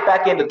want to tie it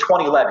back into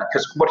 2011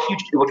 because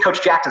what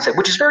Coach Jackson said,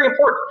 which is very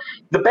important.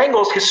 The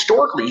Bengals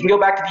historically, you can go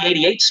back to the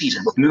 88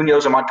 season with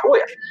Munoz and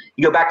Montoya.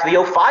 You go back to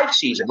the 05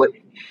 season with,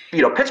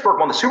 Pittsburgh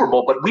won the Super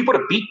Bowl, but we would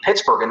have beat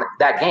Pittsburgh in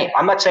that game.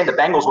 I'm not saying the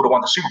Bengals would have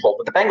won the Super Bowl,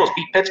 but the Bengals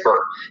beat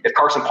Pittsburgh if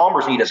Carson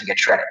Palmer's knee doesn't get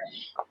shredded.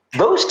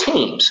 Those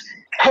teams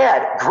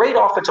had great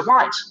offensive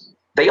lines.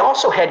 They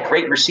also had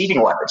great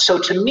receiving weapons. So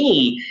to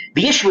me,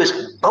 the issue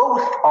is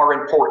both are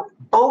important.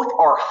 Both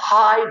are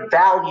high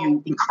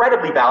value,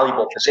 incredibly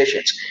valuable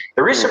positions.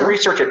 There is some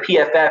research at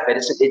PFF at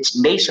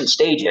its nascent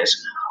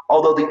stages,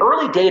 although the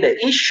early data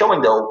is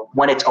showing, though,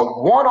 when it's a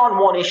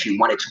one-on-one issue,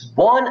 when it's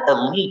one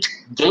elite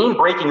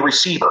game-breaking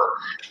receiver,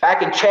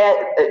 back in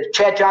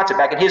Chad Johnson,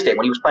 back in his day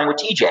when he was playing with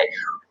TJ,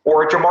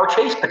 or Ja'Marr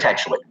Chase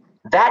potentially,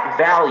 that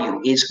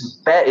value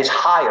is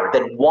higher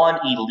than one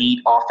elite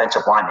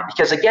offensive lineman.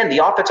 Because, again,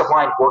 the offensive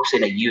line works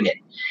in a unit.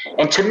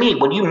 And to me,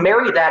 when you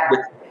marry that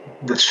with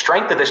the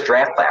strength of this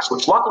draft class,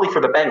 which luckily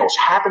for the Bengals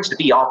happens to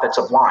be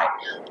offensive line,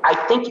 I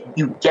think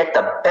you get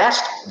the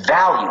best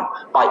value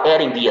by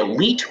adding the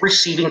elite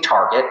receiving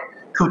target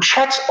who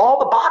checks all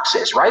the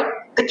boxes, right?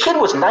 The kid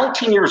was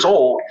 19 years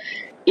old.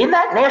 In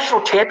that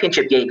national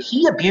championship game,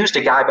 he abused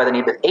a guy by the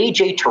name of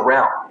A.J.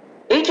 Terrell.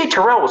 A.J.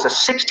 Terrell was a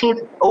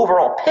 16th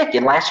overall pick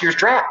in last year's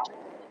draft.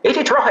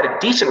 A.J. Terrell had a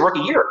decent rookie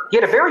year. He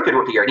had a very good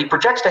rookie year, and he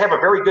projects to have a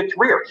very good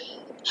career.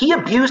 He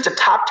abused a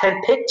top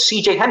 10 pick,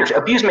 C.J. Henderson.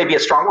 Abuse may be a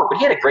strong word, but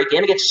he had a great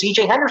game against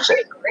C.J. Henderson,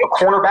 a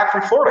cornerback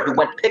from Florida who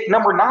went pick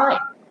number 9.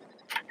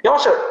 He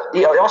also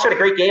had a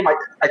great game, I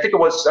think it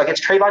was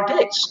against Trayvon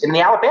Diggs in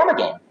the Alabama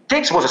game.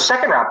 Diggs was a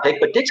second-round pick,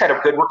 but Diggs had a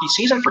good rookie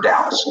season for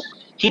Dallas.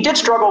 He did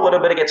struggle a little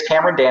bit against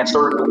Cameron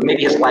Dantzler.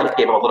 Maybe his length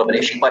gave him a little bit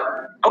of issue, but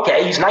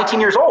okay, he's 19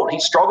 years old. He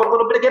struggled a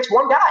little bit against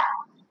one guy.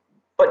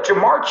 But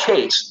Ja'Marr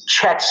Chase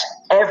checks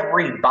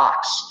every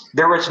box.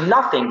 There is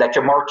nothing that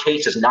Ja'Marr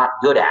Chase is not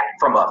good at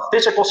from a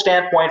physical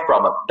standpoint,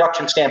 from a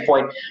production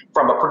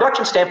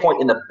standpoint,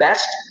 in the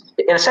best,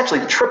 and essentially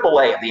the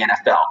AAA of the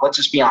NFL. Let's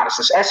just be honest.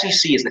 This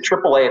SEC is the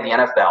AAA of the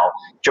NFL.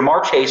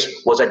 Ja'Marr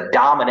Chase was a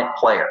dominant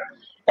player.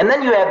 And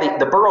then you have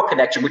the Burrow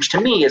connection, which to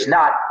me is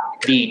not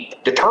the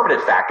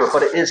determinative factor,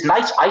 but it is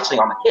nice icing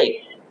on the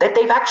cake that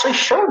they've actually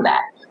shown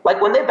that. Like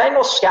when the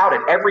Bengals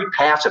scouted every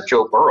pass of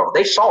Joe Burrow,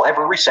 they saw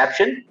every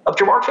reception of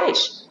Jamar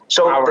Chase.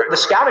 So the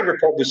scouting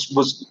report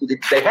was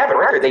they have it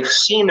right here. They've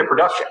seen the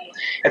production.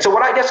 And so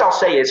what I guess I'll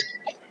say is,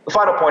 the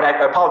final point, I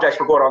apologize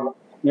for going on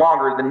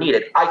longer than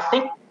needed. I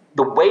think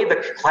the way the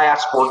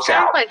class works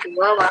out,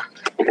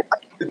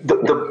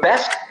 the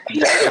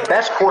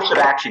best course of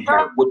action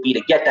here would be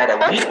to get that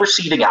elite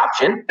receiving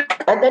option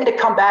and then to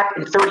come back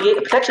in 38,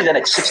 potentially then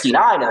at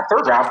 69 in the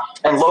third round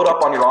and load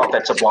up on your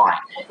offensive line.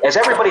 As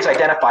everybody's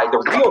identified, the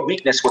real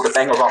weakness with the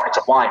Bengals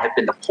offensive line have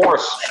been the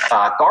porous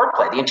guard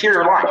play, the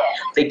interior line.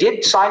 They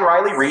did sign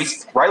Riley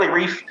Reif. Riley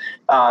Reif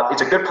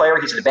is a good player.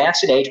 He's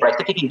advanced in age, but I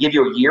think he can give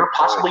you a year,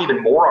 possibly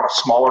even more on a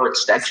smaller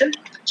extension.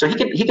 So he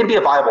can be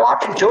a viable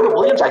option. Jonah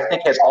Williams, I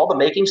think, has all the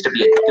makings to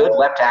be a good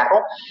left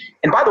tackle.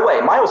 And by the way,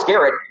 Myles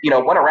Garrett,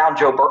 went around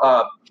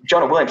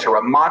Jonah Williams for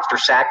a monster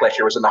sack last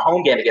year. Was in the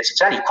home game against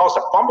Cincinnati. He caused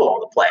a fumble on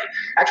the play.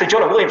 Actually,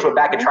 Jonah Williams went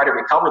back and tried to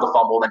recover the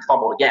fumble and then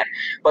fumbled again.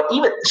 But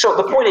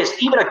the point is,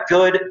 even a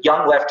good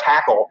young left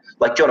tackle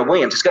like Jonah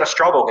Williams is going to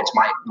struggle against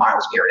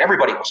Myles Garrett.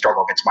 Everybody will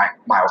struggle against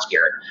Myles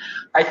Garrett.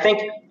 I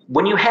think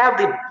when you have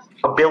the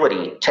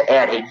ability to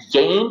add a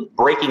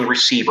game-breaking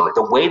receiver,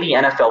 the way the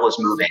NFL is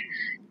moving.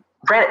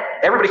 Granted,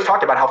 everybody's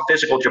talked about how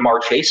physical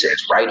Jamar Chase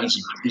is, right?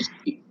 He's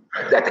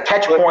at the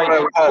catch point.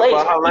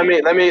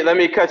 Let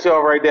me cut you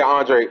off right there,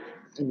 Andre.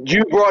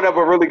 You brought up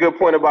a really good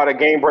point about a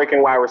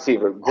game-breaking wide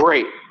receiver.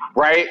 Great,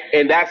 right?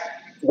 And that's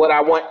what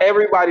I want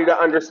everybody to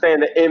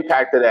understand, the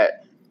impact of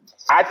that.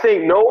 I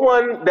think no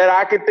one that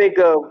I could think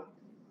of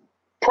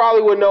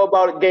probably would know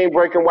about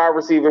game-breaking wide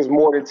receivers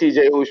more than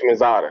TJ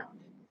Houshmandzadeh.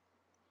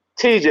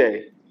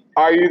 TJ,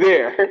 are you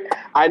there?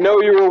 I know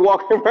you were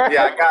walking back.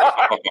 Yeah, I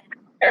got you.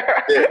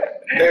 Yeah.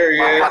 There he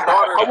is.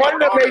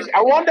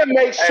 I wanted to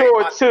make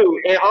sure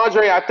too, and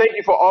Andre, I thank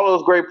you for all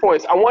those great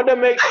points. I wanted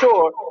to make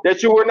sure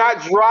that you were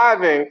not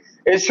driving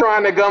and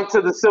trying to come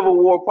to the Civil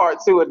War Part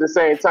 2 at the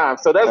same time.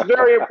 So that's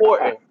very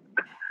important.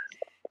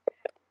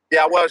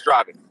 Yeah, I was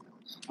driving.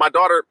 My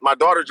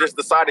daughter just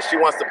decided she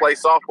wants to play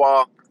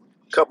softball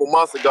a couple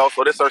months ago,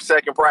 so this is her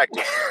second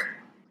practice.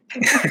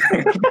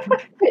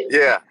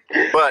 Yeah,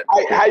 but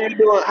how you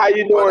doing? How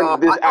you doing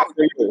this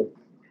afternoon?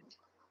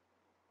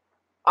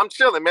 I'm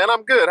chilling, man.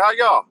 I'm good. How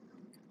y'all?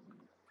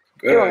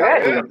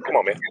 Good. Come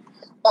on, man.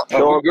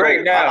 Doing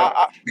great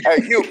now.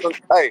 Hey,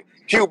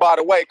 Hugh. By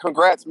the way,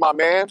 congrats, my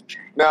man.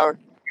 Now,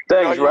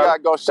 thanks, you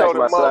gotta go show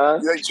them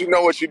up. You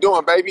know what you're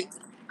doing, baby.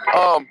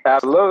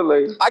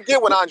 Absolutely. I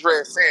get what Andre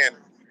is saying,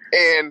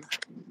 and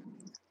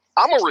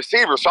I'm a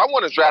receiver, so I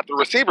want to draft a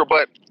receiver,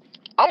 but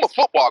I'm a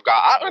football guy.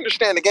 I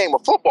understand the game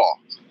of football.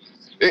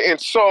 And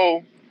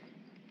so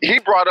he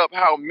brought up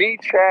how me,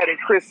 Chad, and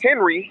Chris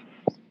Henry,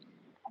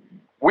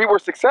 we were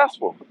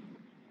successful.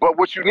 But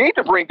what you need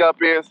to bring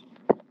up is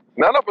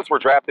none of us were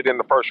drafted in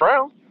the first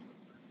round.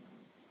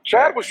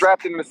 Chad was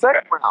drafted in the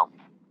second round.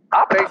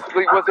 I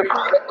basically was a free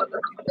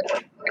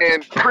agent.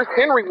 And Chris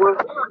Henry was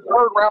a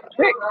third-round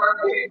pick.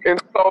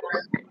 And so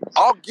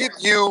I'll give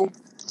you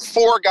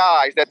 4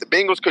 guys that the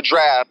Bengals could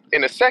draft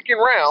in the second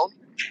round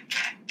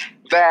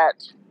that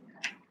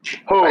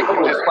Give me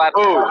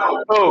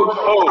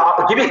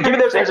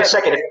those names in a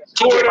second.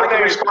 TJ, if I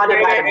can respond to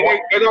that,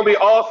 they're going to be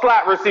all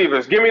slot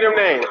receivers. Give me them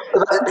names.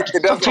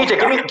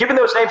 TJ, give me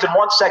those names in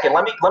 1 second.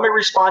 Let me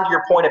respond to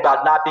your point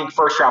about not being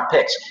first-round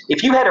picks.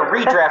 If you had a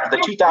redraft of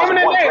the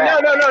 2001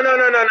 draft, no.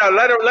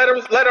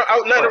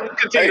 Let him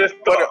continue this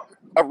thought.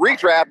 A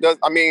redraft does.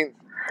 I mean,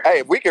 hey,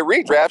 if we could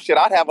redraft shit,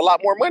 I'd have a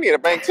lot more money in the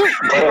bank too.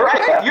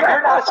 Right? You're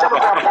not a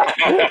seventh-round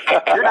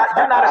pick. You're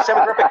not a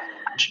seventh-round pick.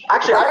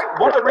 Actually,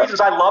 one of the reasons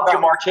I love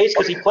Jamar Chase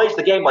because he plays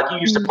the game like you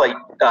used to play,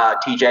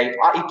 TJ.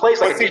 He plays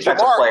like a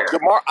defensive player.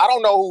 Jamar, I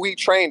don't know who he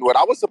trained with.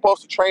 I was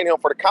supposed to train him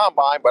for the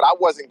combine, but I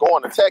wasn't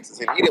going to Texas,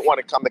 and he didn't want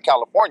to come to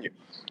California.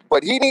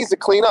 But he needs to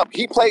clean up.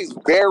 He plays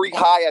very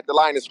high at the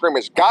line of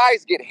scrimmage.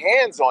 Guys get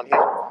hands on him,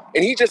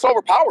 and he just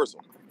overpowers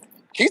them.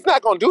 He's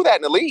not going to do that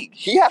in the league.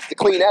 He has to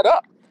clean that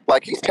up.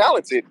 Like, he's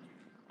talented,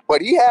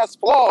 but he has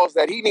flaws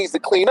that he needs to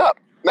clean up.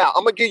 Now,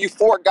 I'm going to give you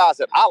 4 guys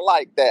that I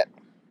like that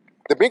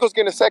the Bengals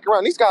get in the second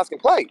round. These guys can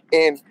play.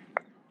 And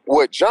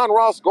with John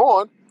Ross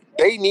gone,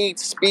 they need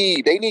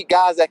speed. They need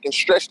guys that can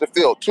stretch the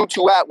field.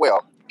 Tutu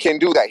Atwell can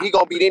do that. He's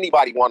going to beat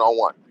anybody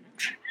one-on-one.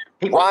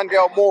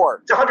 Rondell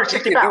Moore, he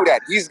can do that.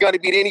 He's going to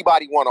beat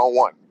anybody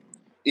one-on-one.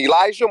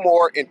 Elijah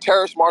Moore and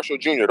Terrace Marshall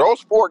Jr.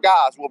 Those 4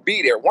 guys will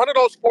be there. One of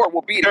those 4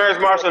 will be there.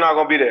 Terrace Marshall not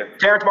going to be there.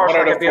 Terrace Marshall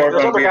not going to be there.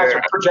 Those other guys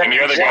are projected.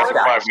 And the other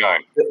guys are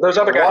 5'9". Those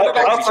other guys are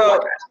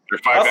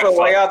 5'9". Also,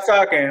 while y'all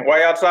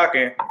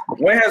talking,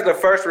 when has the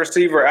first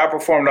receiver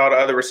outperformed all the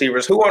other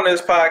receivers? Who on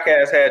this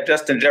podcast had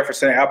Justin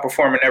Jefferson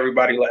outperforming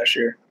everybody last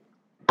year?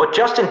 But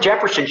Justin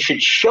Jefferson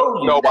should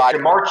show you that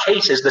Jamar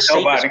Chase is the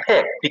safest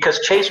pick because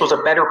Chase was a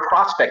better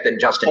prospect than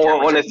Justin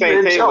Jefferson. On the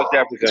same team with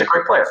Jefferson. He's a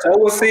great player. So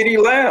was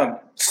CeeDee Lamb.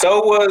 So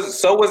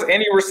was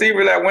any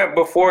receiver that went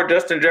before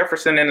Justin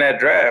Jefferson in that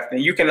draft.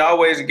 And you can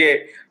always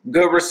get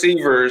good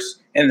receivers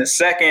in the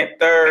second,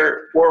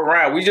 third, fourth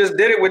round. We just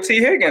did it with T.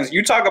 Higgins.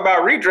 You talk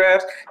about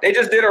redrafts. They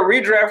just did a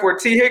redraft where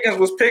T. Higgins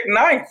was picked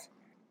 9th.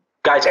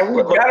 Guys, and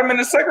we got him in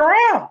the second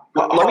round.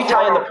 Let me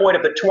tie in the point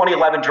of the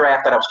 2011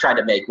 draft that I was trying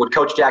to make. When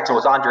Coach Jackson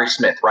was Andre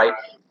Smith, right?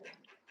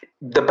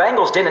 The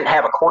Bengals didn't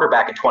have a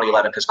quarterback in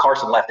 2011 because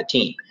Carson left the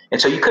team.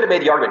 And so you could have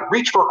made the argument,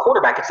 reach for a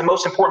quarterback. It's the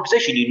most important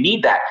position. You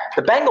need that.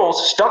 The Bengals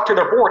stuck to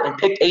their board and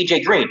picked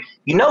A.J. Green.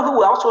 You know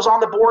who else was on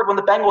the board when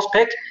the Bengals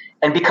picked?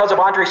 And because of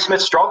Andre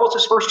Smith's struggles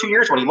his first 2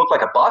 years when he looked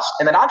like a bust,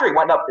 and then Andre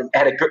went up and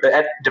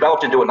had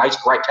developed into a nice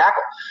right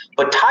tackle.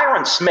 But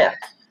Tyron Smith,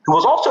 who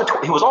was also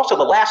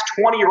the last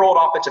 20-year-old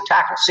offensive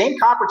tackle, same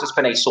conference as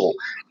Penei Sewell.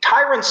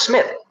 Tyron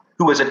Smith,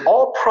 who was an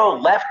all-pro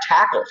left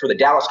tackle for the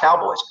Dallas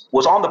Cowboys,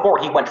 was on the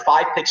board. He went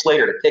 5 picks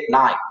later to pick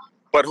 9.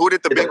 But who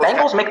did the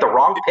Bengals make the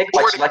wrong pick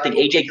by selecting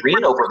A.J.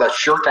 Green over the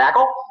sure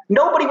tackle?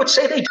 Nobody would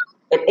say they did.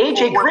 And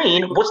A.J.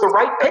 Green was the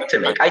right pick to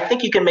make. I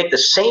think you can make the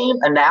same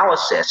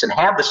analysis and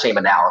have the same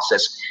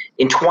analysis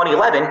in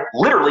 2011,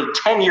 literally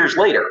 10 years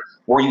later,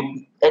 where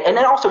and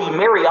then also you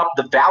marry up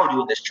the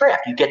value of this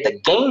draft. You get the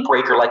game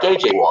breaker like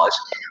A.J. was.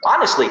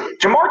 Honestly,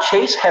 Jamar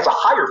Chase has a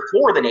higher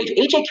floor than A.J.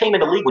 A.J. came in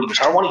the league when he was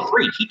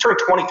 23. He turned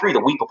 23 the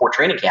week before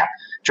training camp.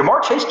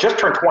 Jamar Chase just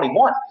turned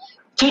 21.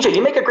 TJ,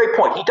 you make a great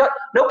point.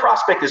 No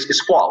prospect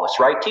is flawless,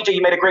 right? TJ,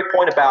 you made a great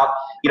point about,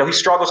 he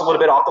struggles a little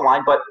bit off the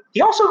line, but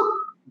he also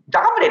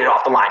dominated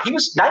off the line. He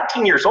was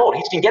 19 years old.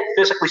 He can get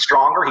physically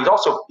stronger.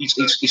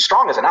 He's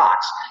strong as an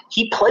ox.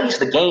 He plays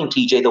the game,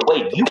 TJ, the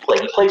way you play.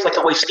 He plays like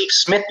the way Steve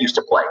Smith used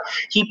to play.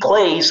 He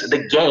plays the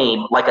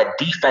game like a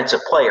defensive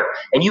player.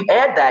 And you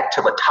add that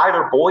to the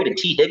Tyler Boyd and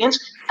T. Higgins,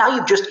 now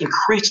you've just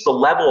increased the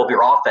level of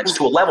your offense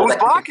to a level that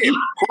can compete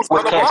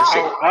with Kansas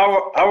City.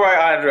 All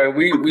right, Andre.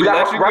 We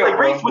let you go,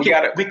 bro.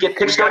 We get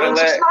pick starting in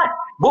 6-9.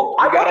 Well,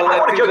 I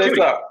want to Joe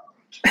talk.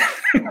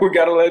 We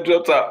got to let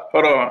Joe talk.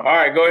 Hold on. All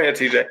right, go ahead,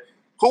 TJ.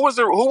 Who were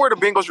the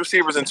Bengals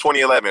receivers in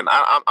 2011?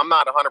 I'm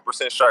not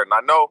 100% certain.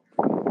 I know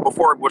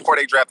before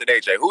they drafted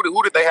AJ.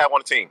 Who did they have on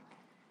the team?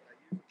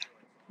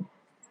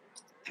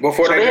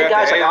 Before they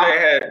drafted AJ, they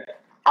had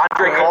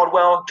Andre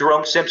Caldwell,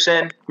 Jerome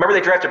Simpson. Remember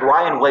they drafted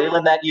Ryan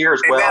Whalen that year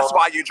as well. And that's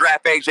why you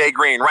draft AJ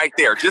Green right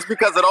there, just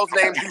because of those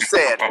names you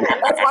said.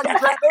 That's why you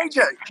draft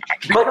AJ.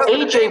 But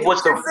AJ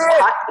was the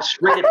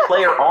highest rated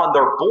player on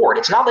their board.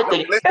 It's not like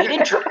they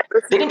didn't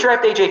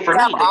draft AJ for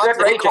need. They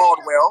drafted AJ.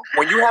 Caldwell.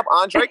 When you have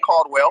Andre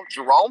Caldwell,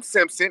 Jerome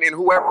Simpson, and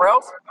whoever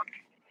else,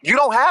 you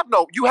don't have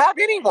you have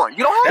anyone.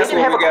 You don't have. That's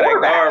what we got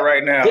at guard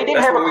right now. They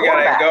didn't have a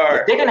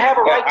quarterback. They didn't have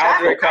a right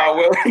tackle. Andre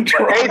Caldwell.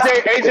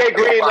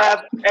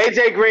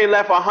 AJ Green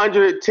left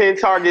 110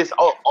 targets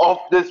off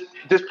this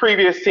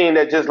previous team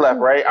that just left,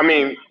 right? I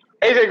mean,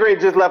 AJ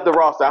Green just left the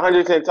roster,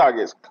 110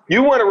 targets.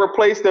 You want to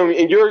replace them,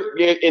 and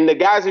the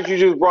guys that you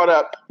just brought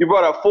up. You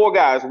brought up 4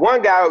 guys.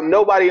 One guy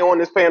nobody on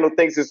this panel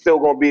thinks is still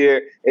going to be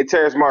there, and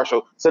Terrace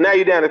Marshall. So now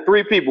you're down to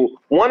 3 people.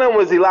 One of them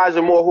was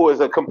Elijah Moore, who is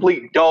a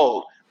complete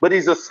dog. But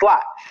he's a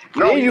slot.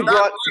 No,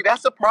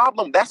 that's a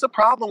problem. That's a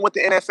problem with the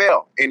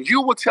NFL. And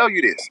Hugh will tell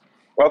you this.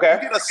 Okay.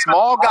 You get a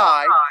small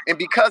guy, and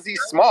because he's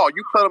small,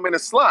 you put him in a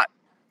slot.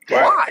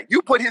 Right. Why?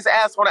 You put his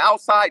ass on the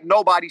outside,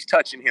 nobody's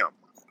touching him.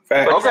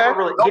 Okay.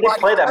 He didn't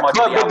play that much.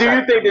 But do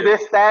you think that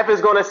this staff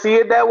is going to see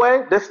it that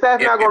way? This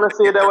staff not going to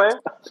see it that way?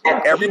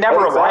 He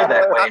never aligned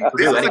that way.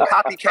 This is a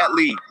copycat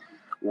league.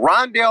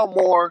 Rondale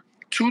Moore,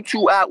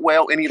 Tutu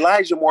Atwell, and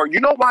Elijah Moore, you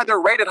know why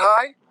they're rated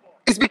high?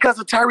 It's because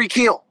of Tyreek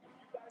Hill.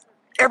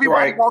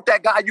 Everybody want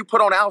that guy you put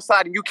on the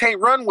outside and you can't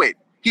run with.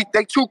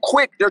 They too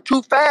quick. They're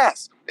too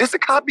fast. It's a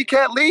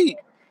copycat league.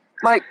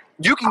 Like,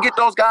 you can get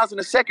those guys in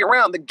the second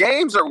round. The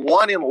games are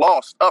won and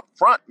lost up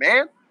front,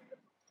 man.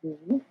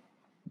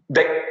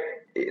 Look,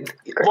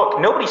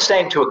 nobody's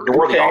saying to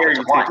ignore the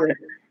offensive line.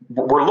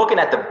 We're looking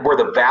at where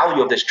the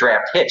value of this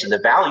draft hits, and the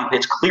value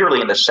hits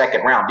clearly in the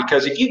second round.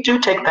 Because if you do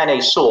take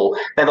Penei Sewell,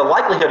 then the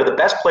likelihood of the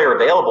best player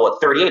available at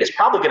 38 is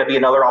probably going to be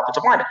another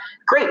offensive lineman.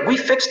 Great, we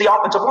fixed the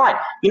offensive line.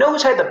 You know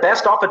who's had the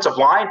best offensive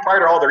line prior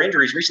to all their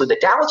injuries recently? The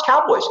Dallas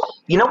Cowboys.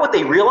 You know what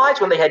they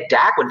realized when they had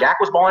Dak, when Dak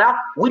was balling out?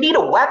 We need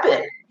a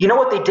weapon. You know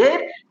what they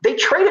did? They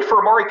traded for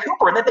Amari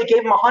Cooper, and then they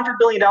gave him a $100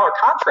 billion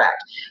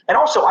contract. And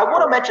also, I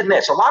want to mention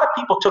this. A lot of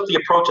people took the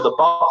approach of the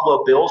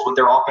Buffalo Bills with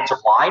their offensive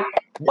line.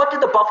 What did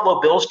the Buffalo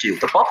Bills do?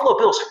 The Buffalo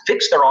Bills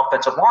fixed their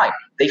offensive line.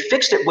 They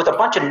fixed it with a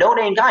bunch of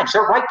no-name guys.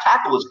 Their right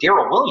tackle is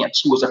Darrell Williams,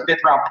 who was a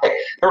 5th-round pick.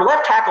 Their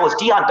left tackle is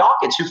Deion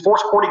Dawkins, who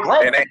forced Cordy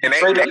Glenn. And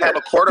they have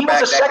a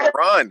quarterback that can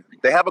run.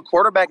 They have a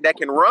quarterback that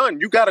can run.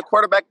 You got a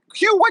quarterback.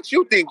 Hugh, what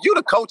you think? You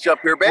the coach up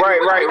here, baby.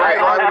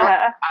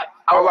 Right.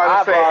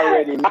 I've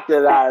already knocked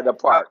it out of the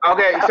park.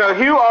 Okay, so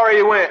Hugh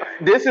already went.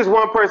 This is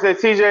one person,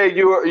 TJ,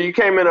 you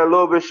came in a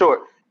little bit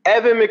short.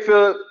 Evan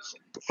McPhillips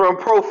from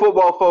Pro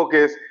Football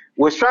Focus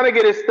was trying to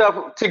get his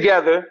stuff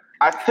together.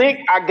 I think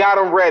I got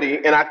him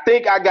ready, and I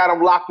think I got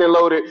him locked and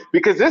loaded,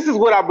 because this is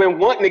what I've been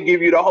wanting to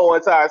give you the whole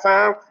entire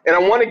time, and I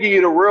want to give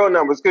you the real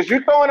numbers, because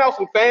you're throwing out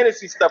some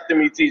fantasy stuff to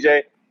me,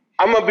 TJ.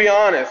 I'm going to be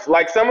honest.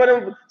 Like, some of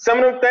them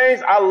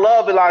things, I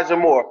love Elijah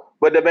Moore,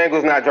 but the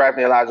Bengals not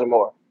drafting Elijah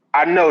Moore.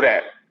 I know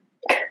that.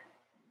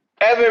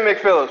 Evan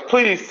McPhillips,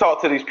 please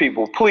talk to these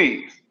people,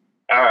 please.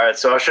 All right,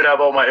 so I should have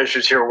all my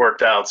issues here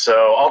worked out.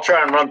 So I'll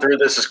try and run through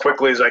this as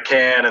quickly as I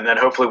can, and then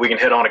hopefully we can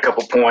hit on a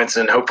couple points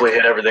and hopefully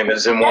hit everything that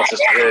Zim wants us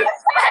to hit.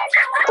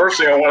 First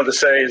thing I wanted to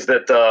say is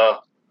that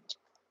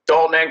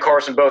Dalton and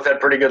Carson both had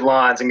pretty good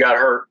lines and got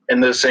hurt in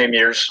those same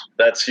years.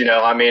 That's,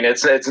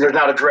 there's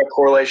not a direct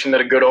correlation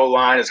that a good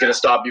O-line is going to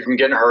stop you from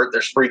getting hurt.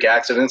 There's freak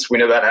accidents. We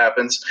know that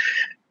happens.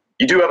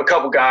 You do have a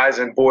couple guys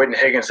in Boyd and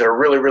Higgins that are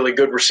really, really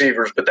good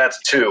receivers, but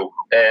that's two.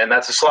 And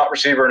that's a slot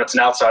receiver and it's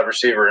an outside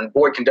receiver. And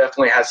Boyd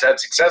definitely has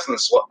had success in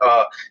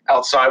the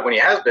outside when he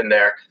has been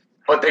there.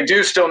 But they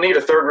do still need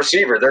a third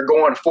receiver. They're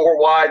going 4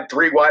 wide,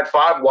 3 wide,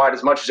 5 wide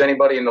as much as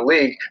anybody in the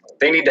league.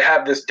 They need to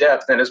have this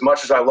depth. And as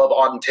much as I love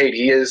Auden Tate,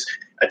 he is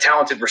a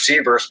talented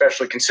receiver,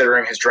 especially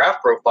considering his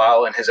draft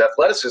profile and his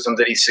athleticism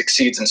that he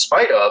succeeds in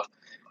spite of.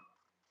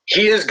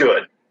 He is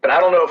good. But I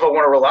don't know if I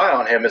want to rely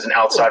on him as an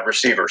outside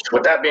receiver. So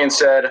with that being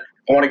said,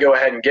 I want to go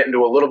ahead and get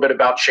into a little bit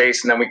about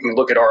Chase, and then we can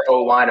look at our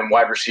O-line and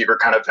wide receiver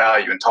kind of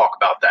value and talk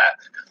about that.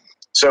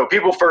 So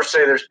people first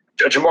say there's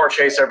a Jamar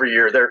Chase every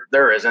year.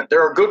 There isn't.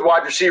 There are good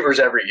wide receivers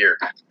every year.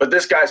 But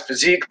this guy's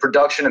physique,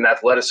 production, and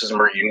athleticism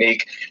are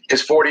unique.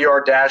 His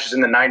 40-yard dash is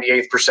in the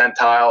 98th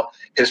percentile.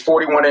 His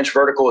 41-inch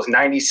vertical is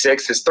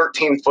 96. His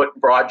 13-foot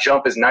broad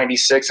jump is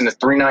 96. And his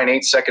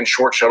 3.98 second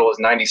short shuttle is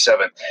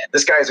 97.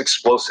 This guy is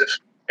explosive.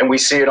 And we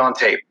see it on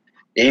tape.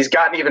 He's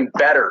gotten even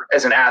better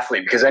as an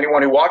athlete because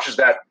anyone who watches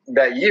that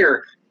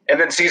year and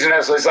then sees him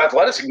as his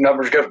athletic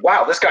numbers goes,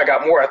 wow, this guy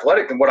got more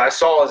athletic than what I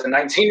saw as a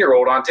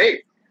 19-year-old on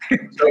tape.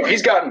 So if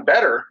he's gotten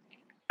better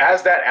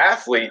as that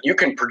athlete, you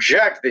can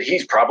project that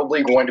he's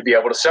probably going to be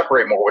able to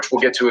separate more, which we'll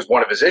get to as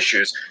one of his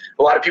issues.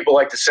 A lot of people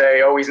like to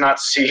say, oh, he's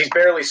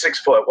barely 6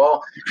 foot.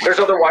 Well, there's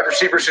other wide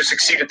receivers who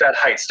succeed at that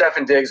height.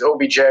 Stefon Diggs,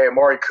 OBJ,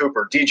 Amari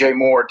Cooper, DJ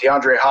Moore,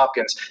 DeAndre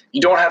Hopkins.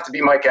 You don't have to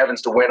be Mike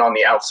Evans to win on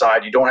the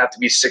outside. You don't have to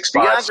be 6'5".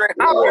 DeAndre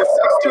Hopkins is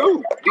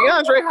 6'2".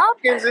 DeAndre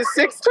Hopkins is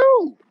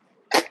 6'2".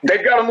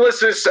 They've got him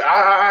listed.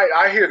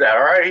 I hear that.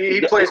 All right, he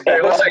plays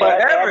big.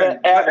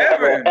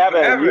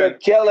 Evan, you're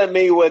killing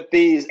me with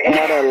these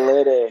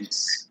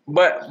analytics.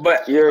 But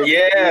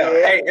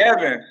hey,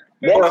 Evan.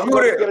 Well, I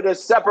could have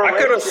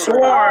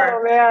sworn.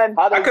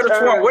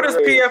 What does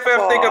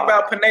PFF think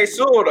about Penei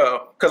Sewell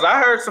though? Because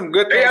I heard some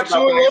good things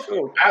about Penei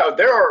Sewell.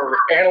 There are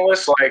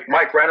analysts like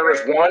Mike Renner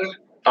is one.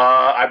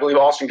 I believe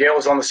Austin Gale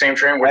is on the same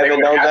train.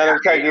 Evan, don't let him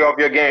take you off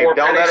your game.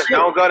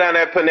 Don't go down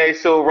that Penei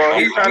Sewell road.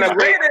 He's trying to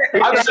break it.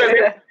 I'm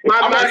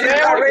not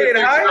saying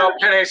about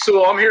Penei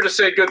Sewell. I'm here to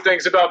say good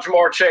things about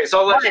Jamar Chase.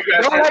 I'll let you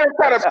guys. Don't let him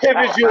try to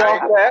pivot you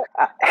off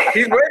that.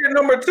 He's rated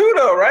number 2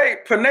 though,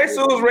 right? Penei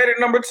Sewell's rated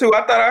number 2.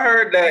 I thought I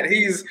heard that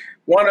he's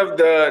one of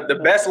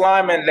the best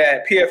linemen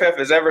that PFF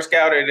has ever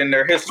scouted in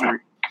their history.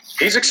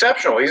 He's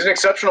exceptional. He's an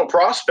exceptional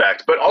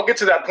prospect. But I'll get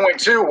to that point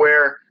too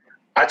where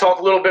I talk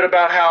a little bit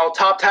about how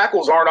top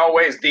tackles aren't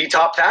always the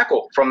top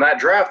tackle from that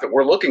draft that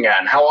we're looking at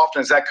and how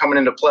often is that coming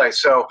into play.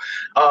 So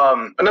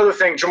another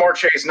thing, Jamar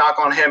Chase, knock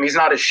on him, he's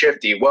not as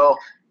shifty. Well,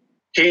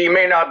 he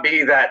may not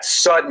be that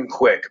sudden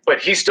quick,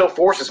 but he still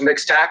forces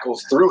mixed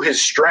tackles through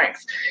his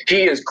strength.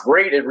 He is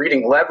great at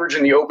reading leverage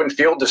in the open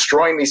field,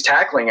 destroying these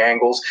tackling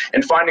angles,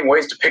 and finding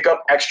ways to pick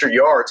up extra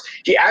yards.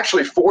 He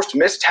actually forced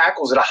missed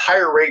tackles at a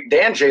higher rate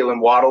than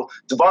Jalen Waddle,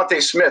 Devontae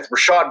Smith,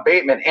 Rashad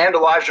Bateman, and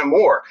Elijah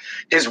Moore.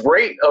 His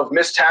rate of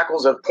missed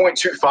tackles of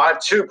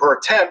 .252 per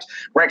attempt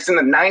ranks in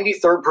the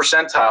 93rd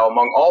percentile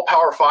among all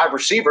Power 5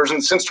 receivers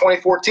since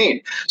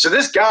 2014. So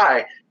this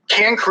guy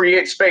can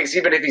create space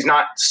even if he's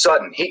not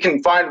sudden. He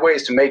can find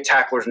ways to make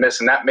tacklers miss,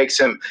 and that makes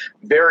him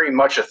very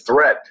much a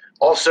threat.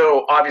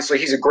 Also, obviously,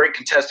 he's a great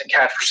contested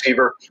catch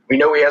receiver. We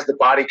know he has the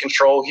body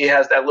control. He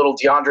has that little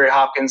DeAndre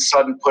Hopkins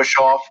sudden push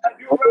off,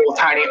 little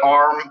tiny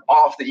arm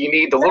off that you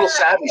need, the little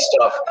savvy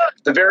stuff,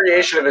 the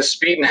variation of his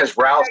speed and his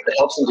routes that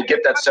helps him to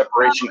get that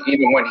separation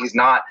even when he's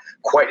not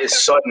quite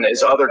as sudden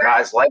as other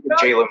guys like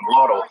Jalen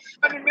Waddle.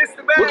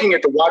 Looking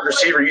at the wide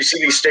receiver, you see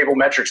these stable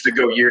metrics that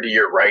go year to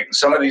year, right? And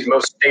some of these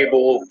most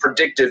stable,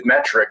 predictive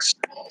metrics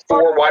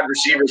for wide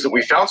receivers that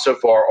we found so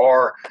far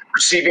are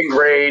receiving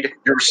grade,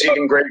 your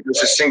receiving grade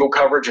versus single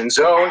coverage and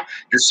zone,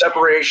 your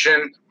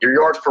separation, your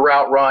yards per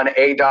route run,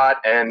 ADOT,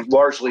 and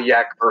largely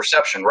YAC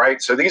perception,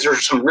 right? So these are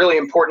some really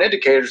important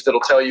indicators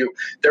that'll tell you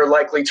they're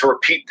likely to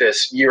repeat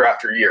this year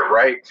after year,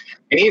 right?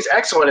 And he's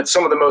excellent at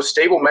some of the most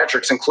stable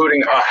metrics,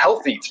 including a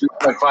healthy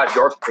 2.5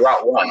 yards per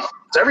route run.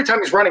 So every time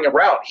he's running a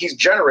route, he's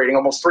generating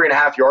almost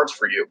 3.5 yards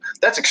for you.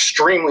 That's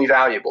extremely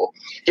valuable.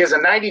 He has a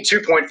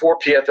 92.4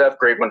 PFF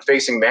grade when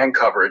facing man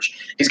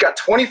coverage. He's got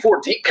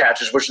 24 deep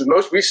catches, which is the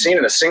most we've seen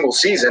in a single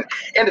season,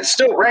 and it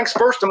still ranks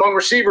first among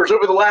receivers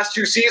over the last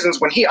 2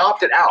 seasons when he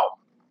opted out.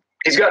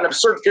 He's got an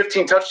absurd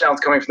 15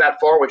 touchdowns coming from that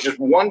far, which is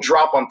 1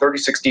 drop on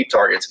 36 deep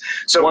targets.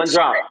 So one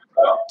drop.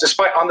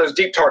 Despite on those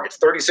deep targets,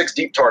 36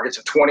 deep targets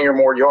of 20 or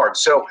more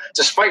yards. So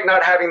despite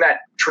not having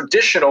that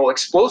traditional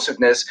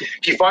explosiveness,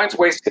 he finds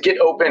ways to get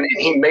open and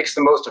he makes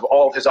the most of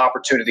all of his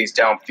opportunities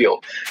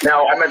downfield.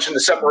 Now, I mentioned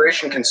the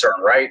separation concern,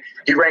 right?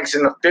 He ranks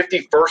in the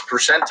 51st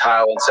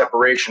percentile in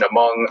separation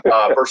among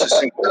versus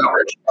single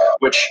coverage,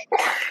 which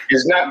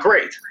is not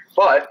great.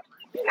 But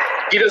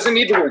He doesn't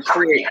need to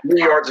create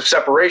 3 yards of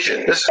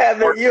separation.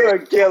 Evan, you are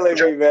killing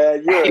me,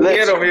 man.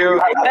 Get him,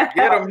 Hugh.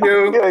 Get him,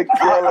 Hugh.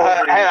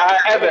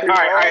 Evan, all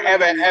right,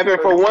 Evan,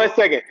 for 1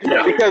 second,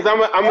 because I'm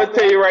gonna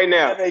tell you right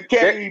now. Evan,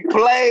 can he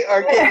play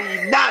or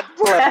can he not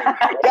play?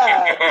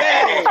 God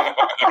dang.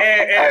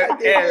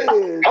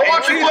 And I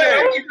want you to play.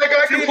 I don't think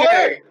I can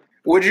play.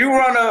 Would you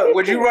run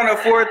a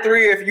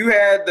 4.3 if you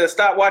had the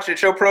stopwatch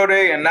at your pro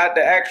day and not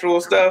the actual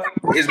stuff?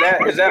 Is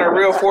that a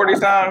real 40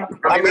 time?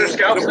 I mean, there's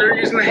scouts that are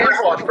using the hand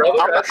watch, brother.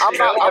 That's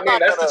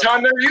the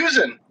time they're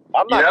using.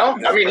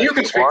 I mean, you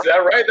can speak to that,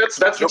 right? That's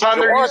the time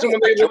they're using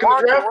when they look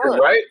at the draft room,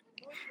 right?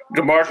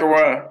 Jamar can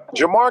run.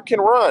 Jamar can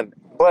run,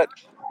 but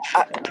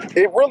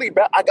it really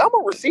I'm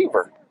a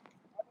receiver.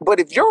 But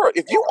if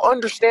you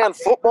understand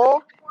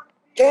football,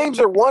 games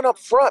are won up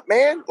front,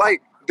 man.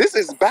 Like, this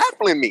is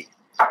baffling me.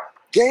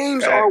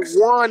 Games are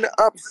won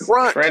up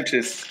front.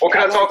 Trenches. Well,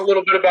 can I talk a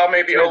little bit about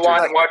maybe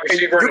O-line and wide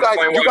receiver? You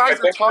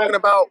guys are talking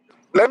about.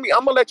 I'm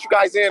gonna let you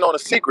guys in on a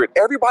secret.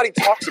 Everybody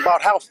talks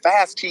about how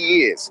fast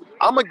he is.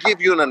 I'm gonna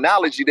give you an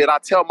analogy that I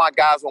tell my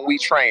guys when we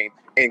train,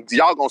 and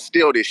y'all gonna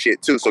steal this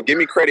shit too. So give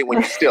me credit when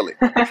you steal it.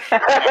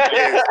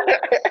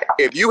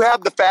 If you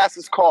have the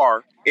fastest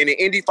car in the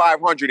Indy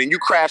 500 and you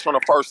crash on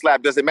the first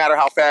lap, does it matter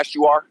how fast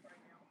you are?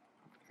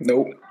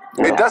 Nope.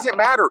 It doesn't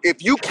matter.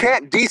 If you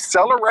can't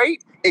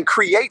decelerate and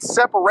create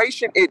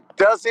separation, it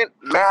doesn't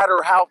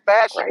matter how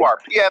fast you are.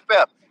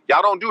 PFF,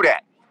 y'all don't do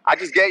that. I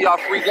just gave y'all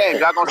free games.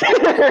 Y'all gonna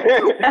stick with it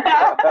too.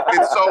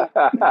 And so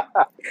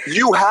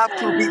you have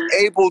to be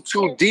able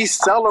to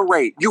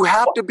decelerate. You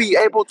have to be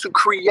able to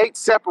create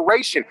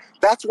separation.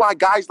 That's why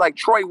guys like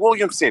Troy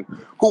Williamson,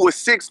 who was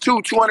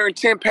 6'2",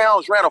 210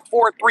 pounds, ran a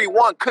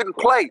 4.31, couldn't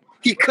play.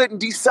 He couldn't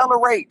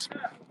decelerate.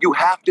 You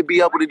have to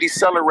be able to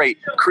decelerate,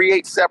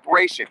 create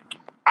separation.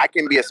 I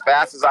can be as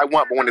fast as I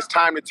want, but when it's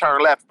time to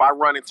turn left, if I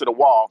run into the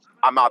wall,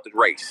 I'm out the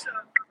race.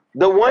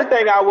 The one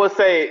thing I will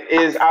say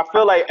is I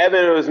feel like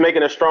Evan was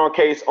making a strong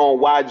case on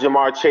why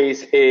Jamar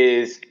Chase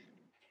is,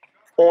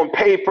 on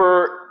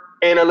paper,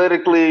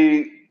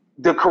 analytically,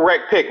 the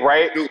correct pick,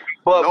 right?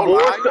 But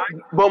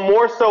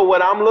more so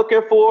what I'm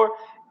looking for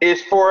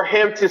is for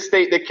him to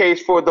state the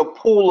case for the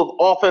pool of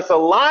offensive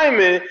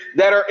linemen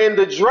that are in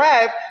the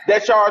draft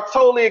that y'all are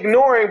totally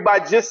ignoring by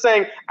just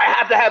saying, I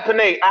have to have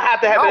Panay. I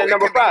have to have it at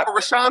number 5.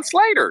 Rashawn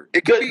Slater.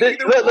 It could be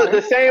look, the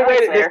same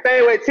way,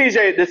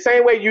 TJ, the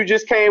same way you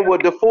just came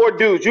with the 4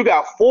 dudes. You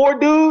got 4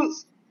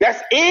 dudes.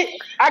 That's it.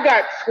 I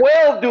got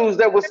 12 dudes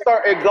that would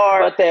start at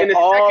guard in the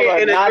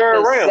second and the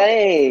third round.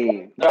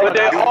 Same. But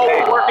they're all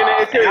working in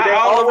the interior. Not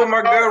all of them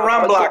are good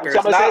run blockers.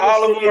 Not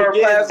all of them are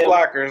pass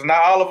blockers.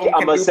 Not all of them can do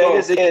both. I'm going to say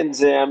this again,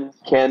 Zim.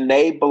 Can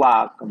they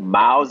block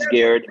Myles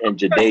Garrett and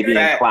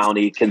Jadeveon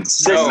Clowney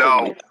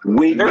consistently?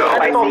 We know.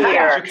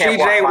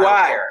 TJ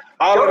Watt.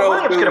 All of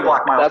those dudes could have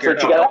blocked Myles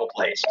Garrett on a couple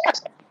plays.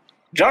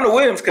 Jonah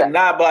Williams could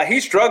not block. He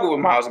struggled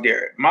with Myles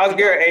Garrett. Myles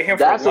Garrett ate him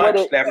for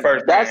lunch that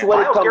first That's game.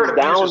 what it comes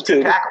down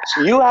to.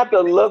 You have to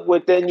look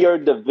within your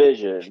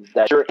division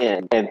that you're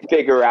in and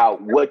figure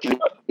out what you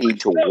need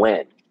to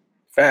win.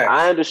 Facts.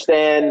 I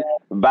understand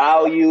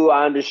value.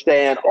 I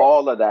understand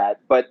all of that.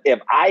 But if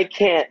I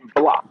can't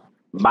block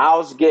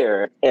Myles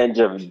Garrett and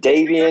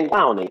Jadeveon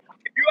Clowney,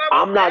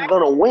 I'm not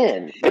going to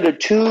win. They're the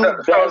 2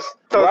 best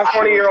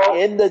rushers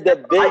in the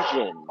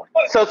division.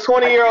 So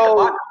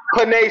 20-year-old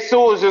Panay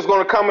Sewell is just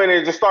going to come in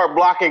and just start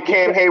blocking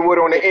Cam Haywood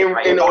on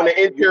the on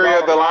the interior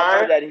of the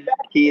line. That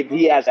if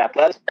he has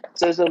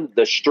athleticism,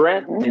 the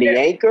strength, and the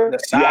anchor, the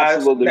size, you're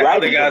absolutely right.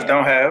 Other guys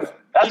don't have.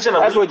 That's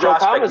what Joe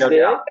Thomas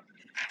did.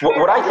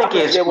 What I think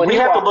is we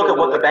have to look at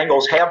what the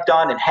Bengals have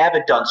done and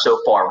haven't done so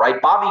far, right?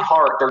 Bobby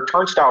Hart, their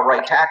turnstile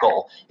right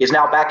tackle, is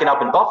now backing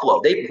up in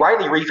Buffalo.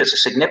 Riley Reif is a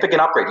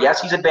significant upgrade. Yes,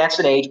 he's advanced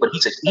in age, but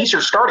he's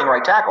your starting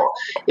right tackle.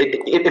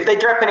 If they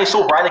draft Penei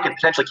Sewell, Riley could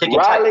potentially kick it.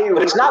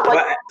 But it's not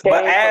like.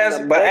 But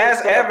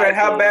ask Evan,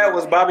 how bad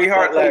was Bobby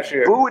Hart last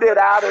year? Booted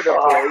out of the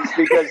place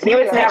because he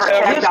was never.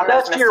 His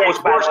best year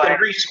was worse than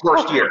Reif's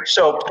worst year.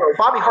 So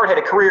Bobby Hart had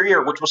a career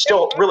year, which was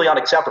still really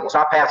unacceptable. It's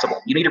not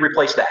passable. You need to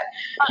replace that.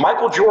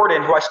 Michael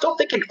Jordan, who I still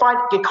think can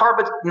carve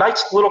a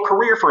nice little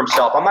career for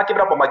himself. I'm not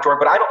giving up on Mike Jordan,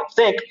 but I don't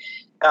think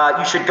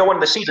you should go into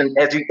the season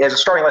as a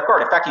starting left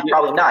guard. In fact, he's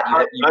probably not.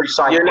 You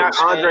resign. You're not,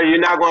 Andre. You're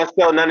not going to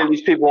sell none of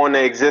these people on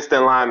the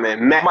existing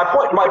linemen. The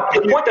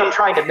point that I'm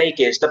trying to make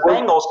is the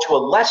Bengals, to a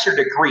lesser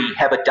degree,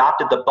 have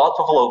adopted the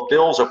Buffalo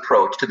Bills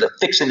approach to the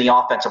fixing the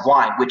offensive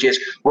line, which is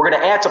we're going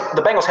to add some.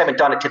 The Bengals haven't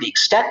done it to the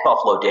extent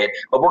Buffalo did,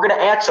 but we're going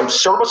to add some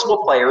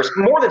serviceable players,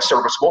 more than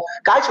serviceable,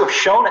 guys who have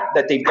shown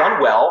that they've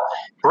done well.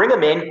 Bring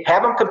them in,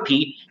 have them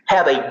compete,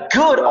 have a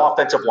good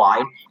offensive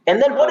line, and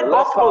then what did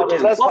Buffalo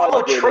do?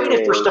 Buffalo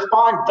traded for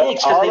Stephon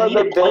Diggs because they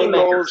needed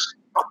playmakers.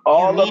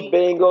 All the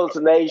Bengals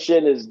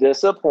nation is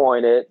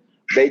disappointed.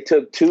 They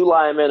took 2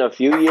 linemen a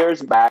few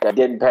years back that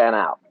didn't pan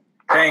out.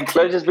 Thank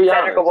you. Let's just be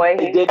honest.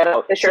 It didn't pan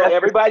out. So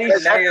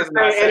everybody's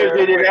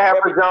energy didn't have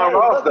for John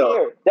Ross,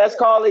 though. That's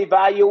called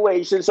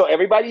evaluation. So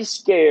everybody's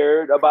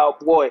scared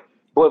about, boy,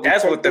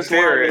 that's what the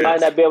fear is. You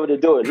might not be able to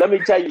do it. Let me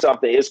tell you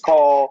something. It's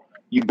called,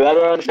 you better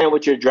understand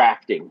what you're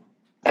drafting.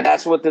 And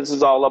that's what this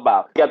is all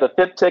about. You got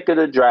the 5th pick of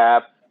the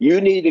draft. You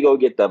need to go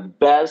get the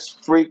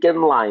best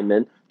freaking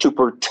lineman to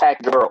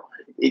protect Burrow.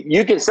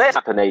 You can say it's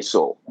not Penei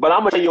Sewell, but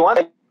I'm going to tell you one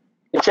thing.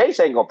 Chase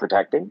ain't going to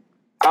protect him.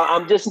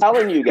 I'm just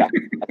telling you guys.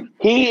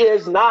 He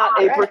is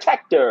not a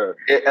protector.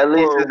 At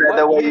least is that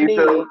the way you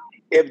feel?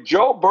 If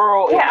Joe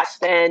Burrow is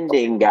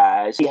standing,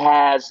 guys, he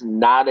has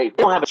not a –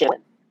 don't have a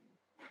chance.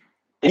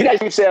 You guys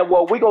keep saying,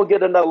 well, we're going to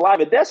get another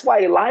lineman. That's why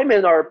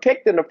linemen are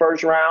picked in the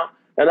first round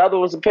and other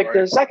ones are picked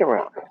in the second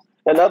round.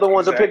 And other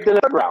ones are picked in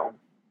the third round.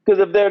 Because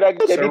if they're that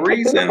good, they'd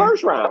be picked in the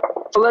first round.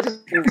 So let's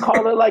just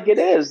call it like it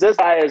is. This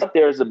guy is up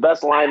there as the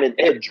best lineman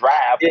in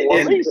draft for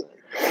a reason.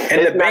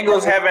 And the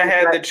Bengals haven't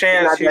had the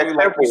chance, like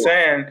you're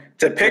saying,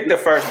 to pick the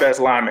first best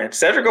lineman.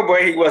 Cedric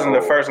Ogbuehi, he wasn't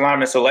the first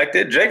lineman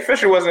selected. Jake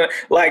Fisher wasn't.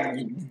 Like,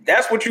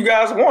 that's what you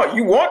guys want.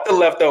 You want the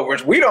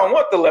leftovers. We don't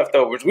want the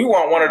leftovers. We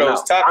want one of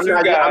those top two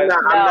guys.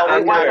 I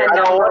don't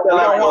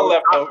want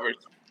leftovers.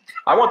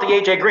 I want the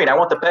AJ Green. I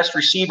want the best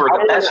receiver.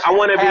 I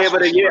want to be able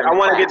to get. I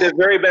want to get the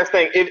very best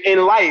thing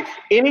in life.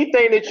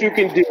 Anything that you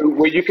can do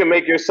where you can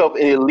make yourself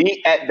an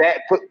elite at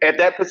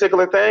that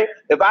particular thing.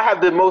 If I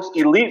have the most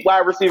elite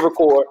wide receiver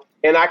core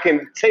and I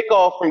can take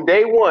off from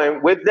day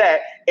one with that,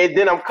 and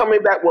then I'm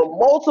coming back with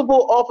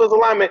multiple offensive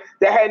linemen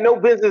that had no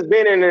business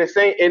being in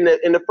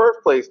the first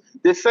place.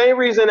 The same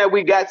reason that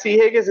we got T.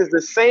 Higgins is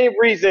the same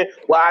reason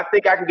why I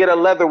think I can get a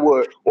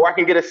Leatherwood, or I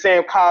can get a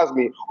Sam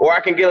Cosmi, or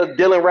I can get a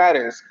Dylan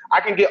Radins. I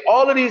can get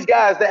all of these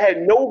guys that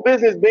had no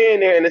business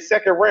being there in the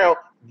second round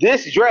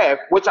this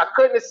draft, which I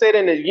couldn't have said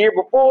in the year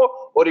before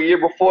or the year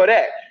before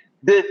that.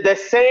 The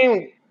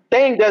same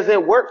thing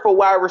doesn't work for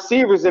wide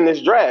receivers in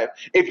this draft.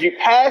 If you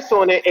pass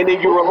on it and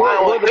then you rely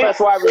on who are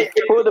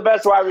the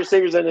best wide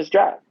receivers in this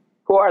draft?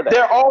 Who are they?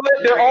 They're all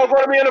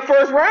going to be in the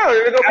first round.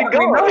 They're going to be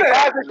gone.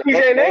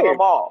 Name them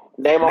all.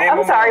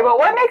 I'm sorry, but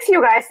what makes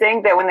you guys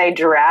think that when they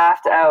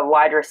draft a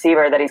wide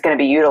receiver that he's going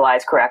to be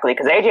utilized correctly?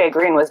 Because AJ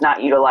Green was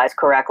not utilized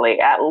correctly.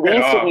 At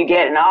least if you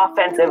get an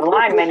offensive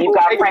lineman, you've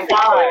got Frank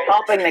Clark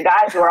helping the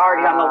guys who are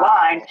already on the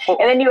line,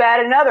 and then you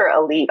add another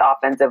elite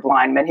offensive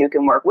lineman who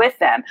can work with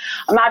them.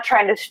 I'm not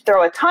trying to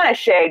throw a ton of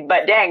shade,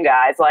 but dang,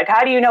 guys, like,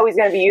 how do you know he's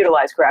going to be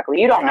utilized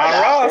correctly? You don't know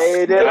that.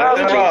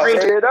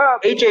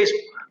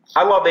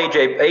 I love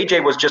AJ.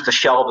 AJ was just a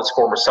shell of his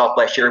former self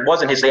last year. It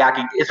wasn't his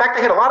Yaki. In fact,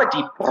 they had a lot of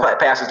deep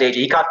passes to AJ.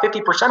 He caught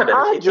 50% of it.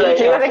 He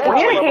wasn't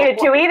communicated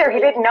to either. He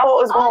didn't know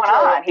what was going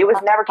on. He was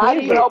never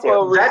communicated to.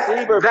 A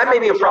receiver that may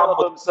be a problem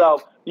with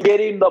himself. You get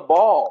him the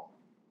ball.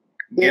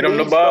 Get him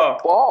the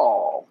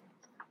ball.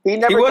 He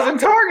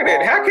wasn't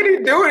targeted. How could he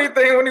do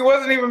anything when he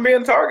wasn't even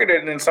being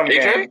targeted in some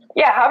games?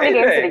 Yeah, how many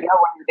games did he go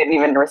when he didn't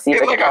even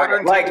receive a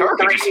target? Like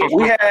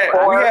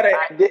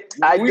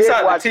we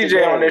saw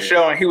TJ on this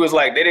show, and he was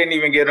like, they didn't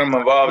even get him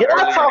involved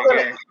early in the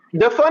game.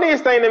 The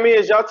funniest thing to me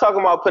is y'all talking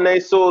about Penei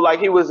Sewell like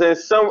he was in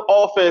some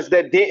offense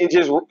that they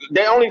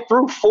only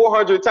threw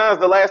 400 times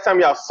the last time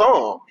y'all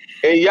saw him.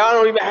 And y'all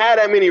don't even have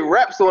that many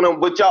reps on him,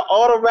 but y'all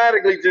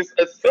automatically just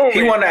assume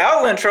he won the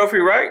Outland Trophy,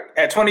 right?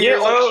 At 20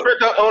 years old?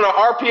 On an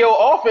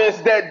RPO offense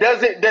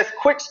that's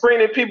quick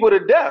screening people to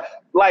death.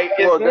 Like,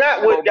 y'all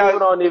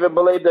don't even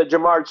believe that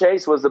Jamar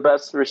Chase was the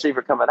best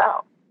receiver coming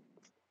out.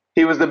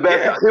 He was the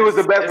best. Yeah, he was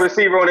the best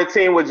receiver on the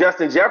team with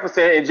Justin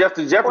Jefferson, and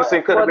Justin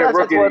Jefferson could have been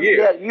rookie of the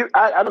year. Yeah,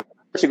 I don't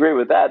disagree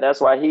with that.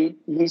 That's why he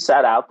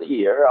sat out the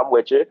year. I'm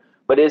with you.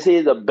 But is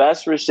he the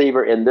best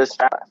receiver in this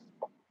draft?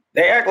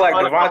 They act like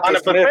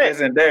Devontae Smith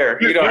isn't there.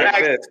 He don't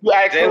exist.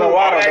 Jalen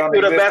Waddle don't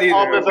exist. The best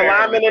offensive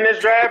lineman in this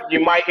draft. You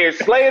might hear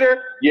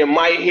Slater. You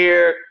might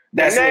hear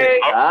and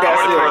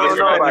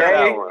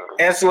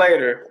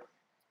Slater.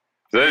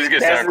 So this is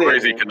gonna sound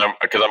crazy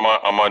because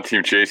I'm on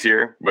Team Chase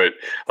here, but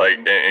like,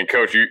 and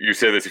Coach, you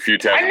said this a few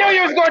times. I knew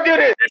you was gonna do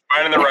this. It's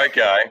finding the right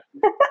guy.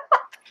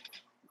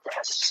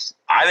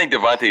 I think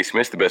Devontae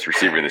Smith's the best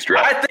receiver in this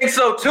draft. I think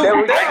so too.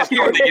 I just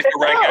don't think he's the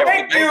right guy.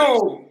 Thank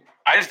you.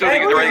 I just don't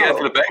think he's the right guy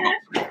for the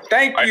Bengals.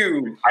 Thank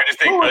you. I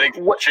think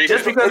Chase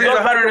just because he's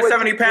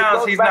 170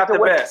 pounds, he's not the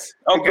best.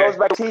 It goes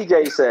back to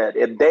TJ said.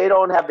 If they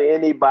don't have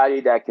anybody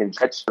that can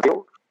catch the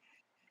field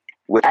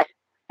with that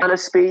kind of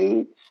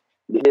speed,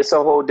 it's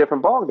a whole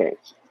different ball game.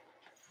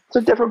 It's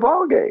a different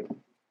ball game.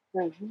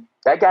 Mm-hmm.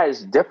 That guy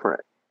is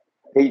different.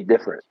 He's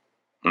different.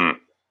 I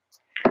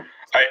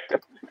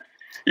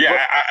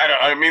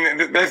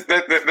mean,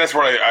 that's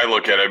what I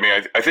look at. I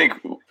mean, I think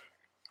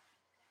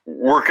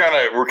we're kind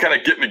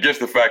of getting against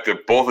the fact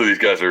that both of these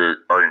guys are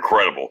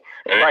incredible,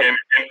 and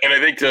I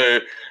think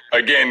to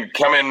again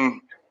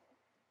coming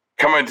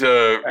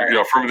to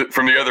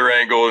from the other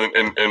angle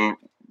and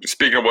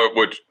speaking of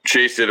what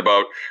Chase said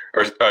about,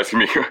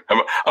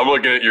 I'm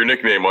looking at your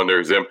nickname on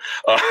there, Zim.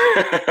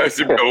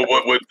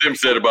 What Zim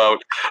said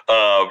about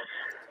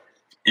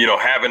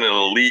having an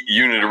elite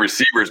unit of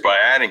receivers by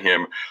adding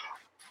him.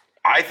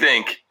 I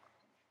think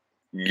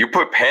you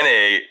put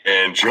Penei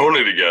and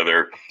Jonah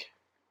together,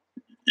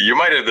 you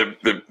might have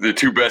the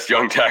two best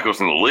young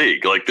tackles in the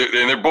league. Like,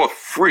 they're both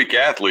freak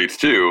athletes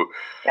too.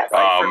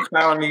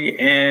 Clowney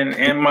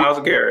and Myles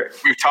Garrett.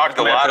 We've talked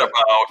a lot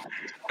about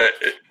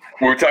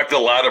We talked a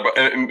lot about,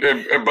 and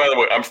by the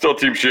way, I'm still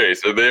Team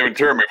Chase. So they haven't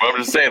turned me, but I'm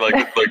just saying, like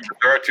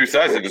there are two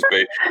sides of this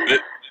debate.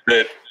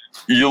 That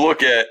you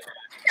look at.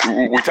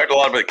 We talked a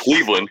lot about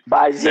Cleveland.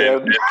 Bye,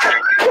 Zim.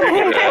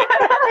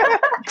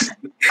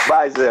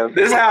 Bye, Zim.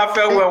 This is how I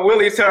felt when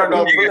Willie turned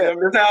on Flip.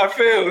 This is how it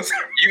feels.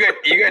 You got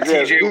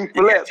TJ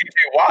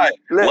Watt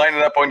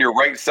lining up on your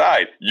right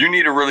side. You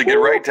need a really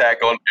good right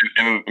tackle,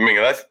 and I mean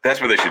that's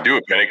what they should do,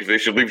 Penny, because they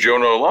should leave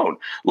Jonah alone.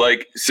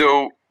 Like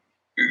so.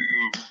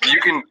 You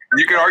can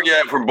argue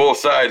that from both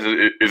sides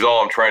is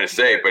all I'm trying to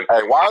say, but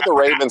hey, why are the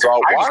Ravens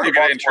always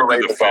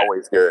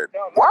good?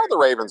 Why are the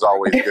Ravens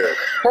always good?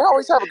 They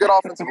always have a good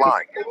offensive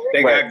line.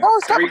 They got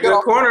 3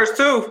 good corners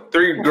too.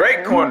 3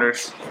 great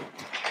corners.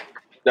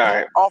 All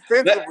right.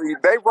 Offensively,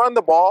 they run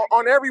the ball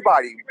on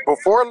everybody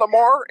before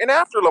Lamar and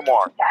after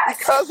Lamar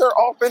because their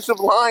offensive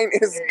line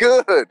is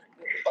good.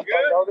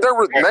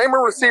 Name a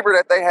receiver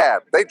that they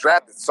have. They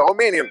drafted so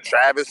many of them.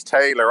 Travis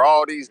Taylor,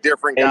 all these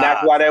different guys. And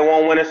that's why they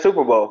won't win a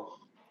Super Bowl.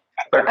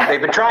 But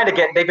they've been trying to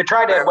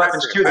have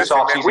weapons too this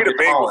offseason. We the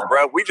Bengals,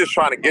 bro. We just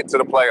trying to get to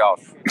the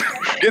playoffs.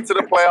 Get to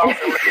the playoffs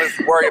and let's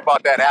worry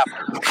about that after.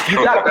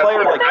 You got a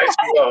player like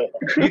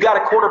you got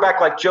a quarterback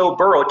like Joe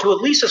Burrow. To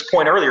Elisa's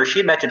point earlier,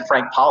 she mentioned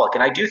Frank Pollock,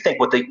 and I do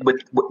think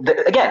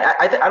again,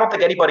 I don't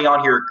think anybody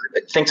on here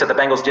thinks that the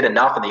Bengals did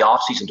enough in the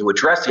offseason to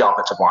address the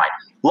offensive line.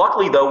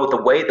 Luckily, though, with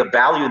the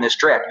value in this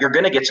draft, you're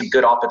going to get some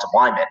good offensive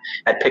linemen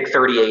at pick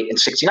 38 and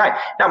 69.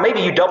 Now, maybe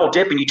you double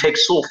dip and you take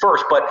Sewell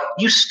first, but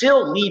you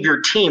still leave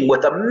your team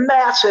with a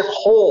massive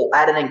hole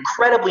at an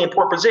incredibly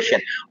important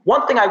position.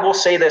 One thing I will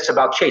say this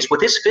about Chase,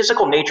 with his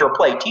physical nature of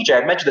play, TJ,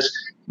 I've mentioned this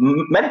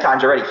many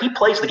times already, he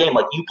plays the game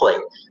like you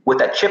played. With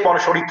that chip on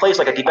his shoulder, he plays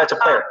like a defensive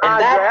player.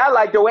 And I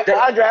like the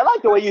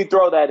way you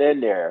throw that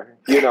in there.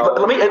 You know,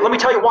 let me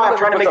tell you why I'm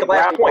trying to make the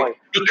last point.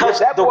 Because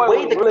that the boy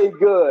way was really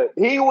good.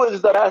 He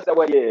was the best at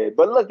what he did.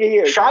 But look at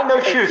here. Shine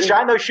those shoes.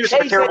 Shine those shoes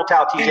with a terrible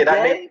towel, TJ.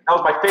 That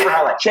was my favorite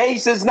highlight.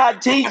 Chase is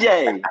not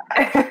TJ.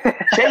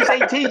 Chase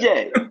ain't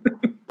TJ.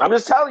 I'm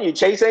just telling you,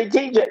 Chase ain't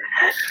TJ.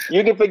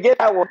 You can forget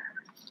that one.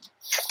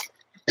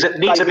 It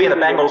needs to be in the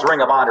Bengals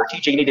Ring of Honor.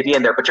 TJ, you need to be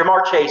in there. But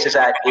Jamar Chase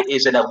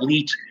is an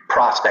elite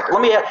prospect.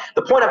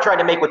 The point I'm trying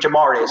to make with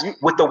Jamar is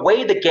with the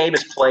way the game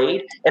is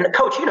played, and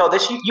Coach, you know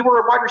this, you were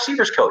a wide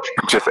receivers coach.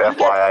 Just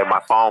FYI,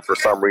 my phone for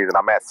some reason,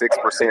 I'm at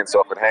 6%,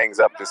 so if it hangs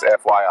up, just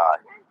FYI.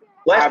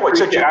 I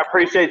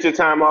appreciate your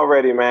time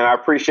already, man. I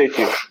appreciate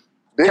you.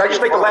 Can I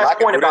just make the last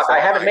point about that? I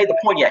haven't made the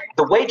point yet.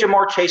 The way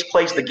Jamar Chase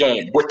plays the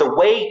game, with the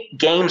way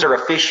games are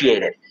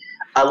officiated,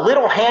 a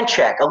little hand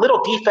check, a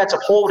little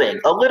defensive holding,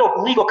 a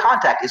little legal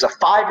contact is a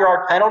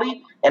 5-yard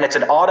penalty, and it's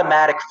an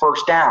automatic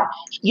first down.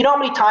 You know how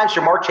many times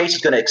Jamar Chase is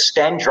going to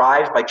extend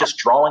drives by just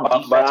drawing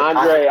defensive But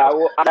Andre,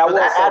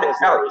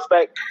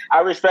 I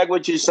respect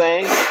what you're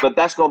saying, but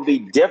that's going to be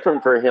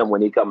different for him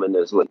when he come in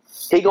this league.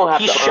 He's going to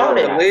have He's to shown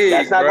it.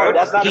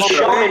 He's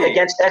shown it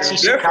against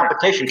SEC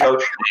competition,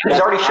 Coach. He's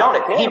already shown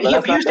it. He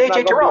abused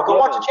A.J. Terrell. Go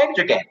watch the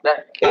championship game.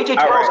 A.J.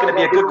 Terrell is going to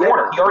be a good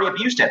corner. He already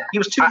abused him. He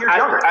was 2 years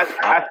younger.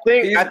 I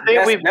think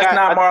that's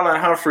not Marlon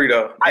Humphrey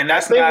though, and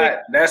that's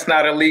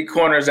not elite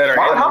corners that are.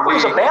 Marlon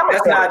Humphrey's a Bama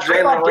corner. That's not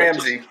Jalen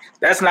Ramsey.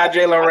 That's not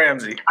Jalen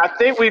Ramsey. I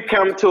think we've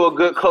come to a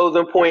good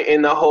closing point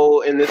in this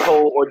whole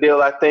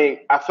ordeal.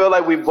 I feel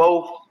like we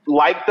both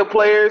like the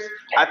players.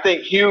 I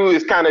think Hugh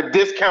is kind of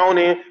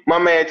discounting my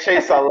man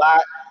Chase a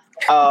lot,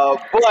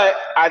 but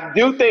I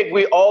do think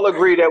we all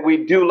agree that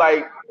we do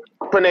like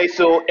Penei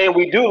Sewell and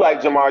we do like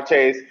Jamar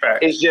Chase. Right.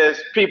 It's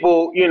just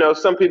people,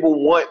 some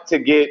people want to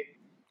get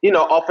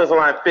offensive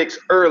line fixed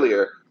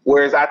earlier.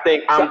 Whereas I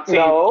think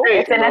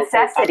it's a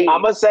necessity.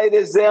 I'm gonna say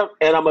this, Zim,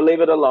 and I'm gonna leave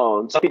it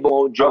alone. Some people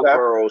want Joe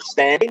Burrow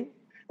standing,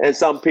 and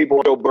some people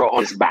want Joe Burrow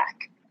on his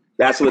back.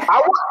 That's what I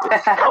want.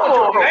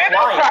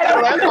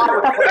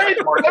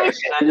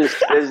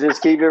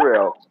 Just keep it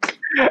real.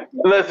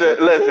 Listen.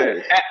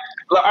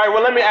 All right,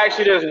 well, let me ask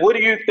you this. What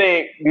do you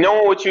think,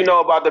 knowing what you know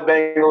about the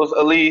Bengals,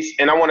 Elise,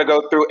 and I want to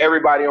go through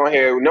everybody on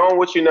here, knowing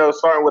what you know,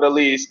 starting with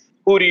Elise,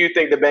 who do you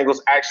think the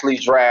Bengals actually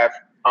draft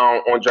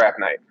on draft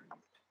night?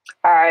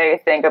 I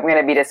think I'm going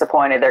to be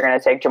disappointed they're going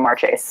to take Jamar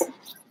Chase.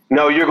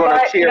 No, you're going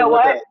to cheer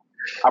with it.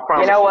 I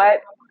promise. You know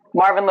what?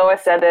 Marvin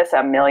Lewis said this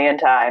a million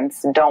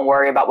times. Don't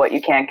worry about what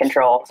you can't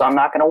control. So I'm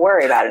not going to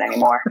worry about it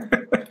anymore.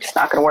 Just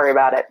not going to worry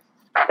about it.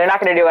 They're not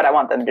going to do what I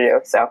want them to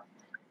do. So,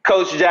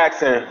 Coach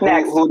Jackson,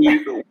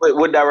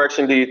 what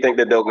direction do you think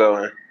that they'll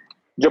go in?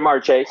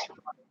 Jamar Chase.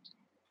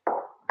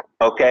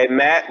 Okay,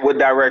 Matt, what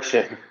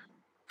direction?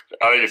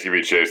 I think it's going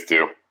to be Chase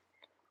too.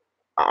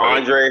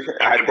 Andre,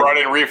 they brought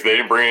in Reef. They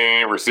didn't bring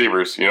in any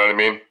receivers. You know what I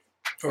mean?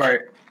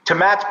 Right. To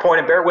Matt's point,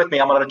 and bear with me,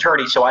 I'm an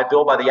attorney, so I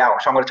bill by the hour.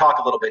 So I'm going to talk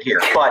a little bit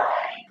here. But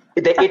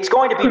it's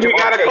going to be. You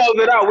got to close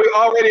it out. We're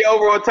already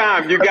over on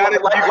time. You got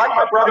it. Like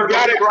my brother, you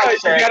got to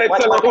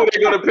tell them who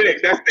they're going to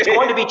pick. It's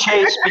going to be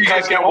Chase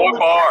because the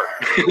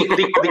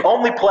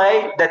only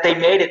play that they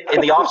made it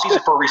in the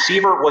offseason for a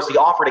receiver was the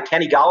offer to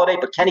Kenny Golladay.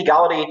 But Kenny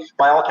Golladay,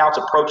 by all accounts,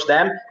 approached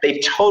them.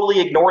 They've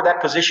totally ignored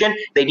that position.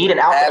 They need an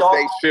alpha dog.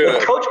 They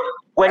should. Coach.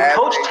 When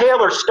Coach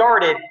Taylor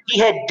started, he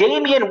had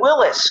Damian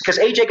Willis, because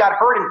AJ got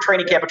hurt in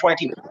training camp in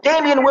 2019.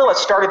 Damian Willis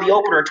started the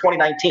opener in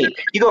 2019.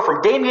 You go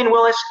from Damian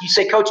Willis, you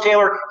say, Coach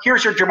Taylor,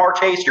 here's your Jamar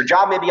Chase. Your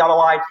job may be on the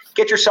line.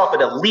 Get yourself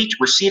an elite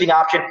receiving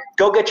option.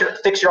 Go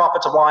fix your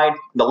offensive line in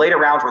the later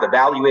rounds where the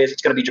value is.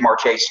 It's going to be Jamar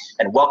Chase,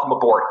 and welcome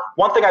aboard.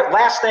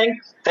 Last thing,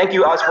 thank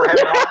you, Oz, for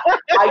having me on.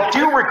 I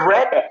do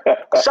regret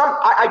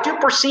I do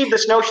perceive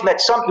this notion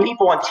that some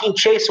people on Team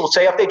Chase will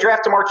say, if they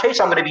draft Jamar Chase,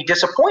 I'm going to be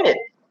disappointed.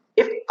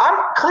 If I'm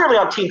clearly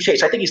on Team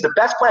Chase, I think he's the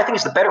best player. I think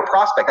he's the better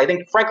prospect. I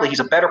think, frankly, he's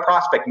a better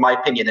prospect, in my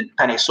opinion, than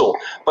Penei Sewell.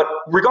 But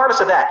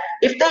regardless of that,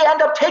 if they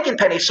end up taking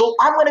Penei Sewell,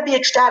 I'm going to be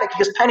ecstatic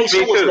because Penei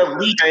Sewell is an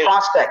elite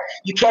prospect.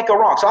 You can't go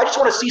wrong. So I just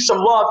want to see some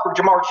love for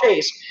Jamar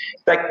Chase.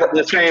 Like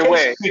the same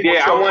way.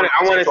 Yeah, I want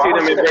to see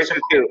them embrace it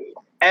too.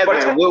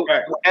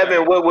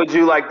 Evan, what would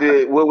you like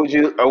to?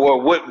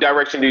 What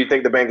direction do you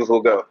think the Bengals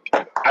will go?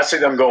 I see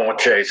them going with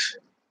Chase.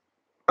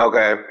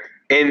 Okay.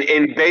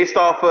 And based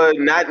off of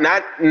not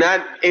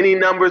any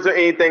numbers or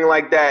anything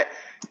like that,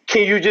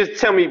 can you just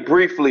tell me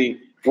briefly,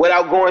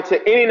 without going to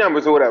any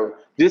numbers or whatever,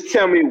 just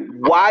tell me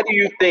why do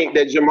you think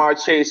that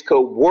Jamar Chase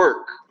could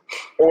work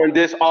on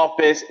this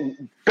offense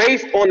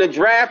based on the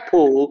draft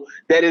pool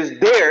that is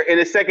there in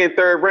the second,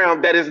 third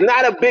round, that is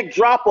not a big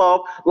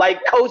drop-off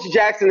like Coach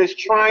Jackson is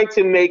trying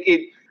to make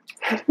it.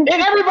 And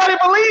everybody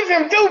believes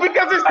him, too,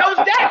 because it's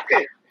Coach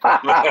Jackson.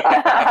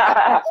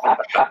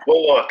 Well,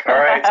 look, all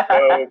right,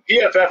 so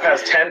PFF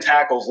has 10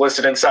 tackles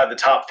listed inside the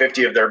top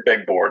 50 of their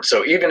big board.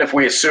 So even if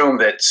we assume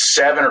that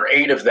 7 or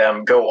 8 of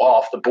them go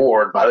off the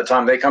board by the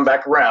time they come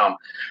back around,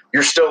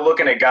 you're still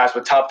looking at guys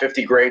with top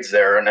 50 grades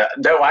there. And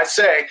though I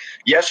say,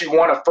 yes, you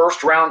want a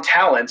first-round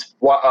talent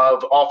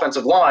of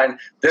offensive line,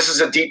 this is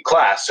a deep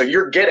class. So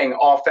you're getting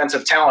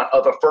offensive talent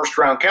of a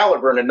first-round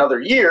caliber in another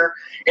year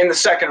in the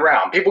second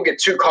round. People get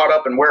too caught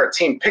up in where a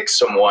team picks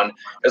someone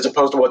as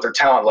opposed to what their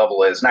talent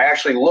level is. And I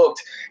actually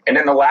looked, and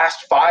in the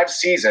last 5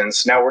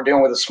 seasons, now we're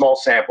dealing with a small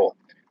sample,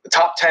 the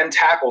top 10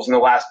 tackles in the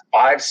last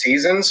 5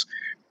 seasons,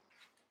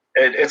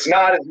 it's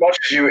not as much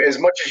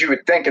as you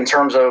would think in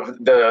terms of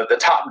the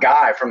top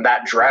guy from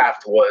that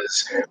draft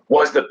was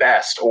the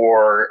best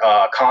or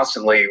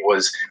constantly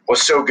was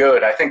so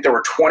good. I think there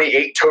were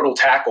 28 total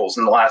tackles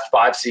in the last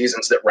 5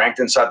 seasons that ranked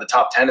inside the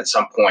top 10 at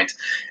some point,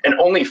 and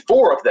only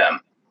 4 of them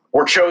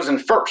were chosen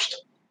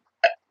first.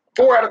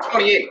 4 out of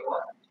 28.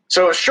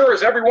 So as sure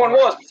as everyone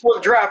was before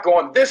the draft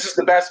going, this is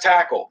the best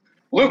tackle.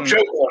 Luke Jokel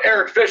and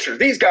Eric Fisher,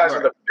 these guys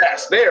are the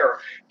best.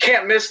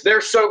 Can't miss.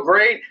 They're so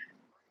great.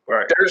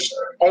 Right. There's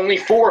only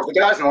 4 of the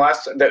guys in the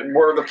last that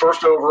were the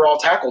first overall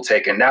tackle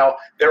taken. Now,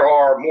 there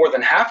are more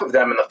than half of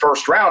them in the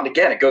first round.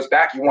 Again, it goes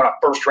back, you want a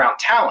first-round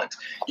talent.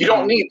 You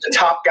don't need the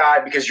top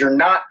guy because you're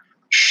not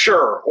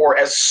sure or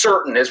as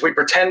certain as we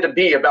pretend to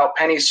be about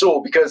Penei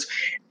Sewell because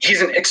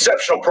he's an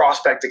exceptional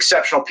prospect,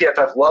 exceptional.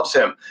 PFF loves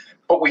him.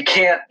 But we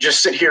can't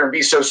just sit here and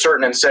be so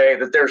certain and say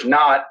that there's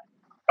not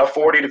a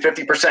 40 to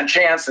 50%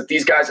 chance that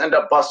these guys end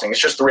up busting. It's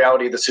just the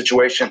reality of the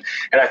situation.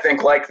 And I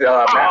think like with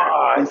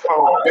Riley,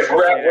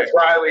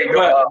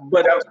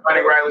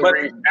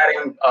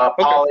 adding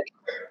Pollock,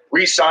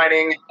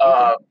 re-signing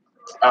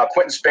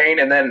Quentin Spain,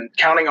 and then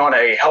counting on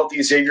a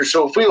healthy Xavier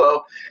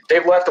Su'a-Filo,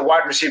 they've left a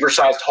wide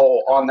receiver-sized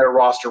hole on their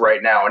roster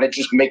right now. And it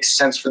just makes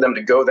sense for them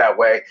to go that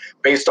way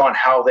based on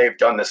how they've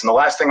done this. And the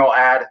last thing I'll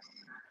add,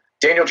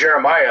 Daniel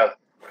Jeremiah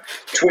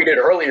tweeted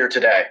earlier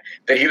today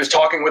that he was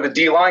talking with a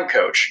D-line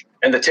coach.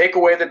 And the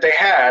takeaway that they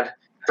had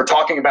for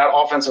talking about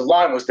offensive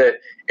line was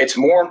that it's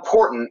more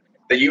important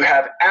that you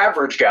have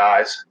average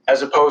guys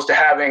as opposed to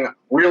having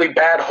really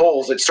bad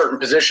holes at certain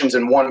positions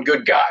and one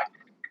good guy.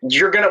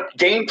 You're going to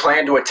game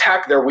plan to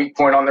attack their weak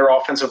point on their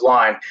offensive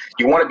line.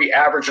 You want to be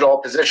average at all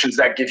positions.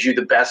 That gives you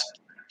the best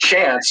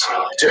chance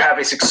to have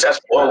a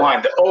successful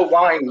O-line. The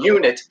O-line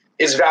unit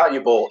is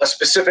valuable. A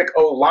specific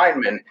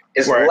O-lineman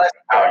is less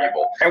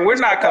valuable. And we're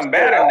not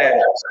combating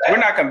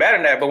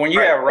that. But when you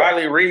have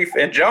Riley Reef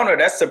and Jonah,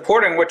 that's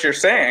supporting what you're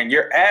saying.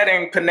 You're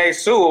adding Penei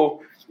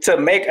Sewell to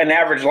make an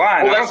average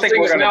line. Well, that's the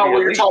thing is now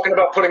where you're talking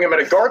about putting him at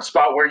a guard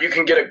spot where you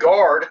can get a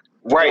guard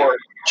for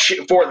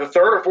the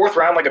third or fourth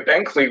round like a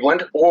Ben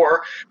Cleveland,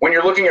 or when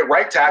you're looking at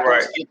right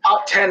tackles, the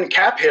top 10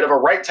 cap hit of a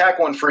right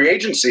tackle in free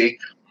agency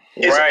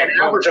is an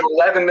average of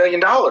 $11 million.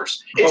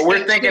 But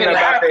we're thinking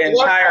about the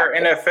entire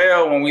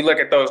NFL when we look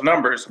at those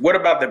numbers. What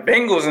about the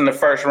Bengals in the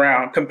first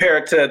round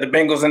compared to the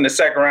Bengals in the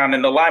second round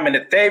and the linemen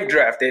that they've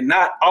drafted?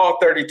 Not all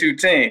 32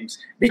 teams,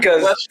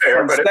 because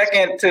from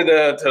second to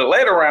the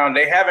later round,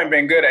 they haven't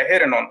been good at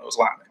hitting on those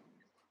linemen.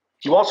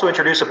 You also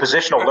introduce a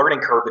positional learning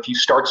curve if you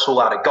start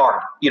Sewell out at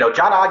guard.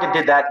 John Ogden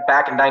did that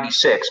back in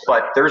 '96,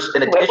 but there's,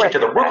 in addition to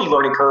the rookie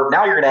learning curve,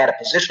 now you're going to add a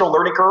positional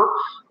learning curve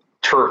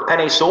to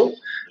Penei Sewell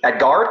at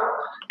guard.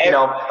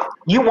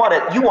 You want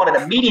an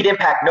immediate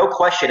impact, no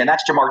question, and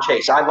that's Jamar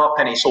Chase. I love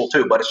Penei Sewell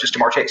too, but it's just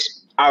Jamar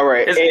Chase. All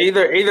right. It's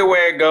either way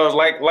it goes.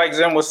 Like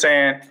Zim was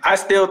saying, I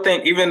still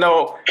think, even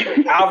though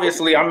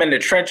obviously I'm in the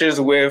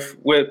trenches with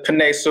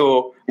Penei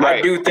Sewell, right.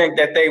 I do think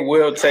that they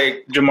will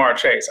take Ja'Marr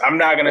Chase. I'm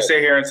not going to sit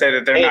here and say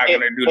that they're not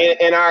going to do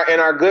that.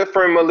 And our good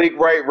friend Malik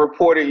Wright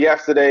reported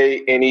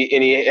yesterday, and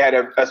he had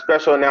a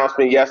special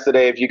announcement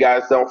yesterday. If you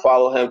guys don't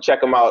follow him,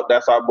 check him out.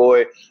 That's our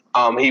boy.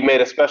 He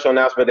made a special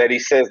announcement that he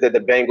says that the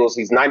Bengals,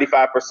 he's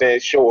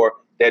 95% sure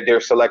that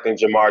they're selecting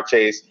Ja'Marr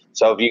Chase.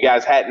 So if you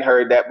guys hadn't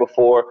heard that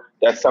before,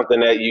 that's something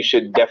that you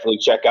should definitely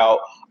check out.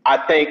 I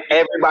thank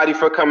everybody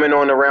for coming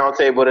on the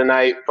roundtable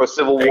tonight for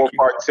Civil War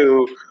Part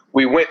 2.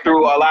 We went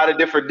through a lot of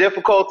different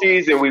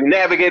difficulties, and we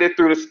navigated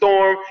through the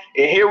storm.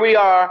 And here we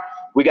are.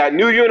 We got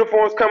new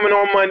uniforms coming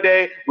on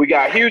Monday. We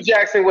got Hugh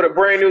Jackson with a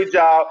brand new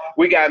job.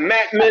 We got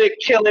Matt Minnick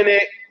killing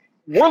it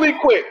really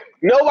quick.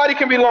 Nobody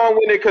can be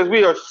long-winded because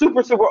we are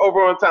super, super over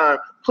on time.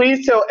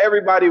 Please tell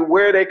everybody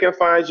where they can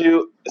find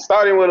you,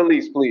 starting with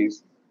Elise,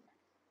 please.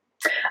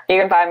 You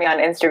can find me on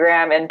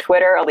Instagram and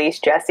Twitter, Elise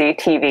Jessie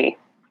TV.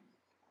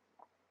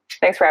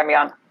 Thanks for having me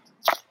on.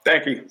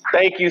 Thank you.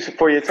 Thank you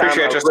for your time.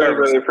 Appreciate your service.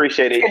 Really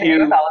appreciate it.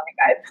 Hugh, with all of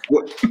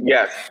you guys.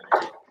 Yes.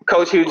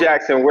 Coach Hugh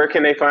Jackson, where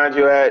can they find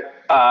you at?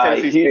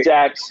 Hugh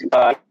Jackson,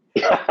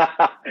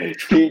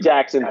 Hugh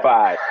Jackson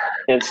 5,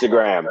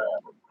 Instagram.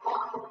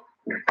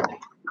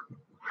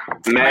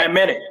 Matt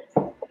Minnick.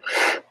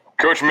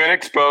 Coach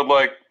Minnick, spelled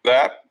like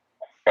that,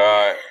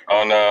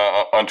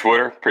 on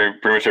Twitter. Pretty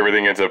much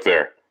everything ends up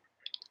there.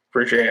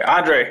 Appreciate it.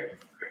 Andre.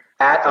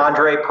 At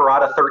Andre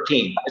Parada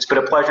 13. It's been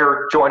a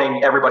pleasure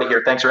joining everybody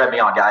here. Thanks for having me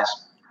on, guys.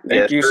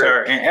 Thank you,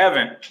 sir. And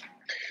Evan.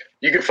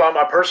 You can find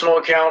my personal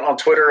account on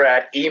Twitter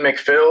at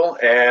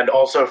eMcPhil, and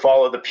also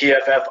follow the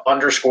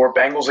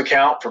PFF_Bengals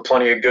account for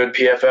plenty of good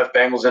PFF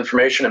Bengals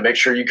information, and make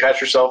sure you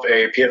catch yourself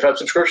a PFF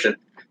subscription.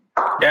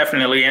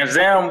 Definitely. And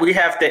Zam, we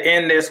have to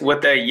end this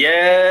with a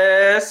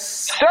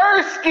yes.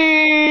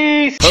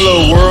 Sirski!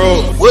 Hello,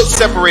 world. What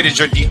separated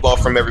your deep ball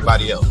from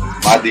everybody else?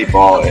 My deep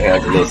ball, it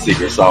has a little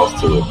secret sauce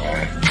to it,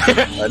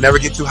 man. Never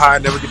get too high,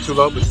 never get too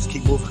low, but just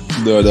keep moving.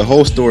 The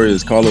whole story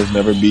is Carlos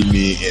never beat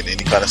me in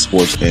any kind of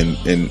sports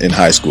in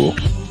high school.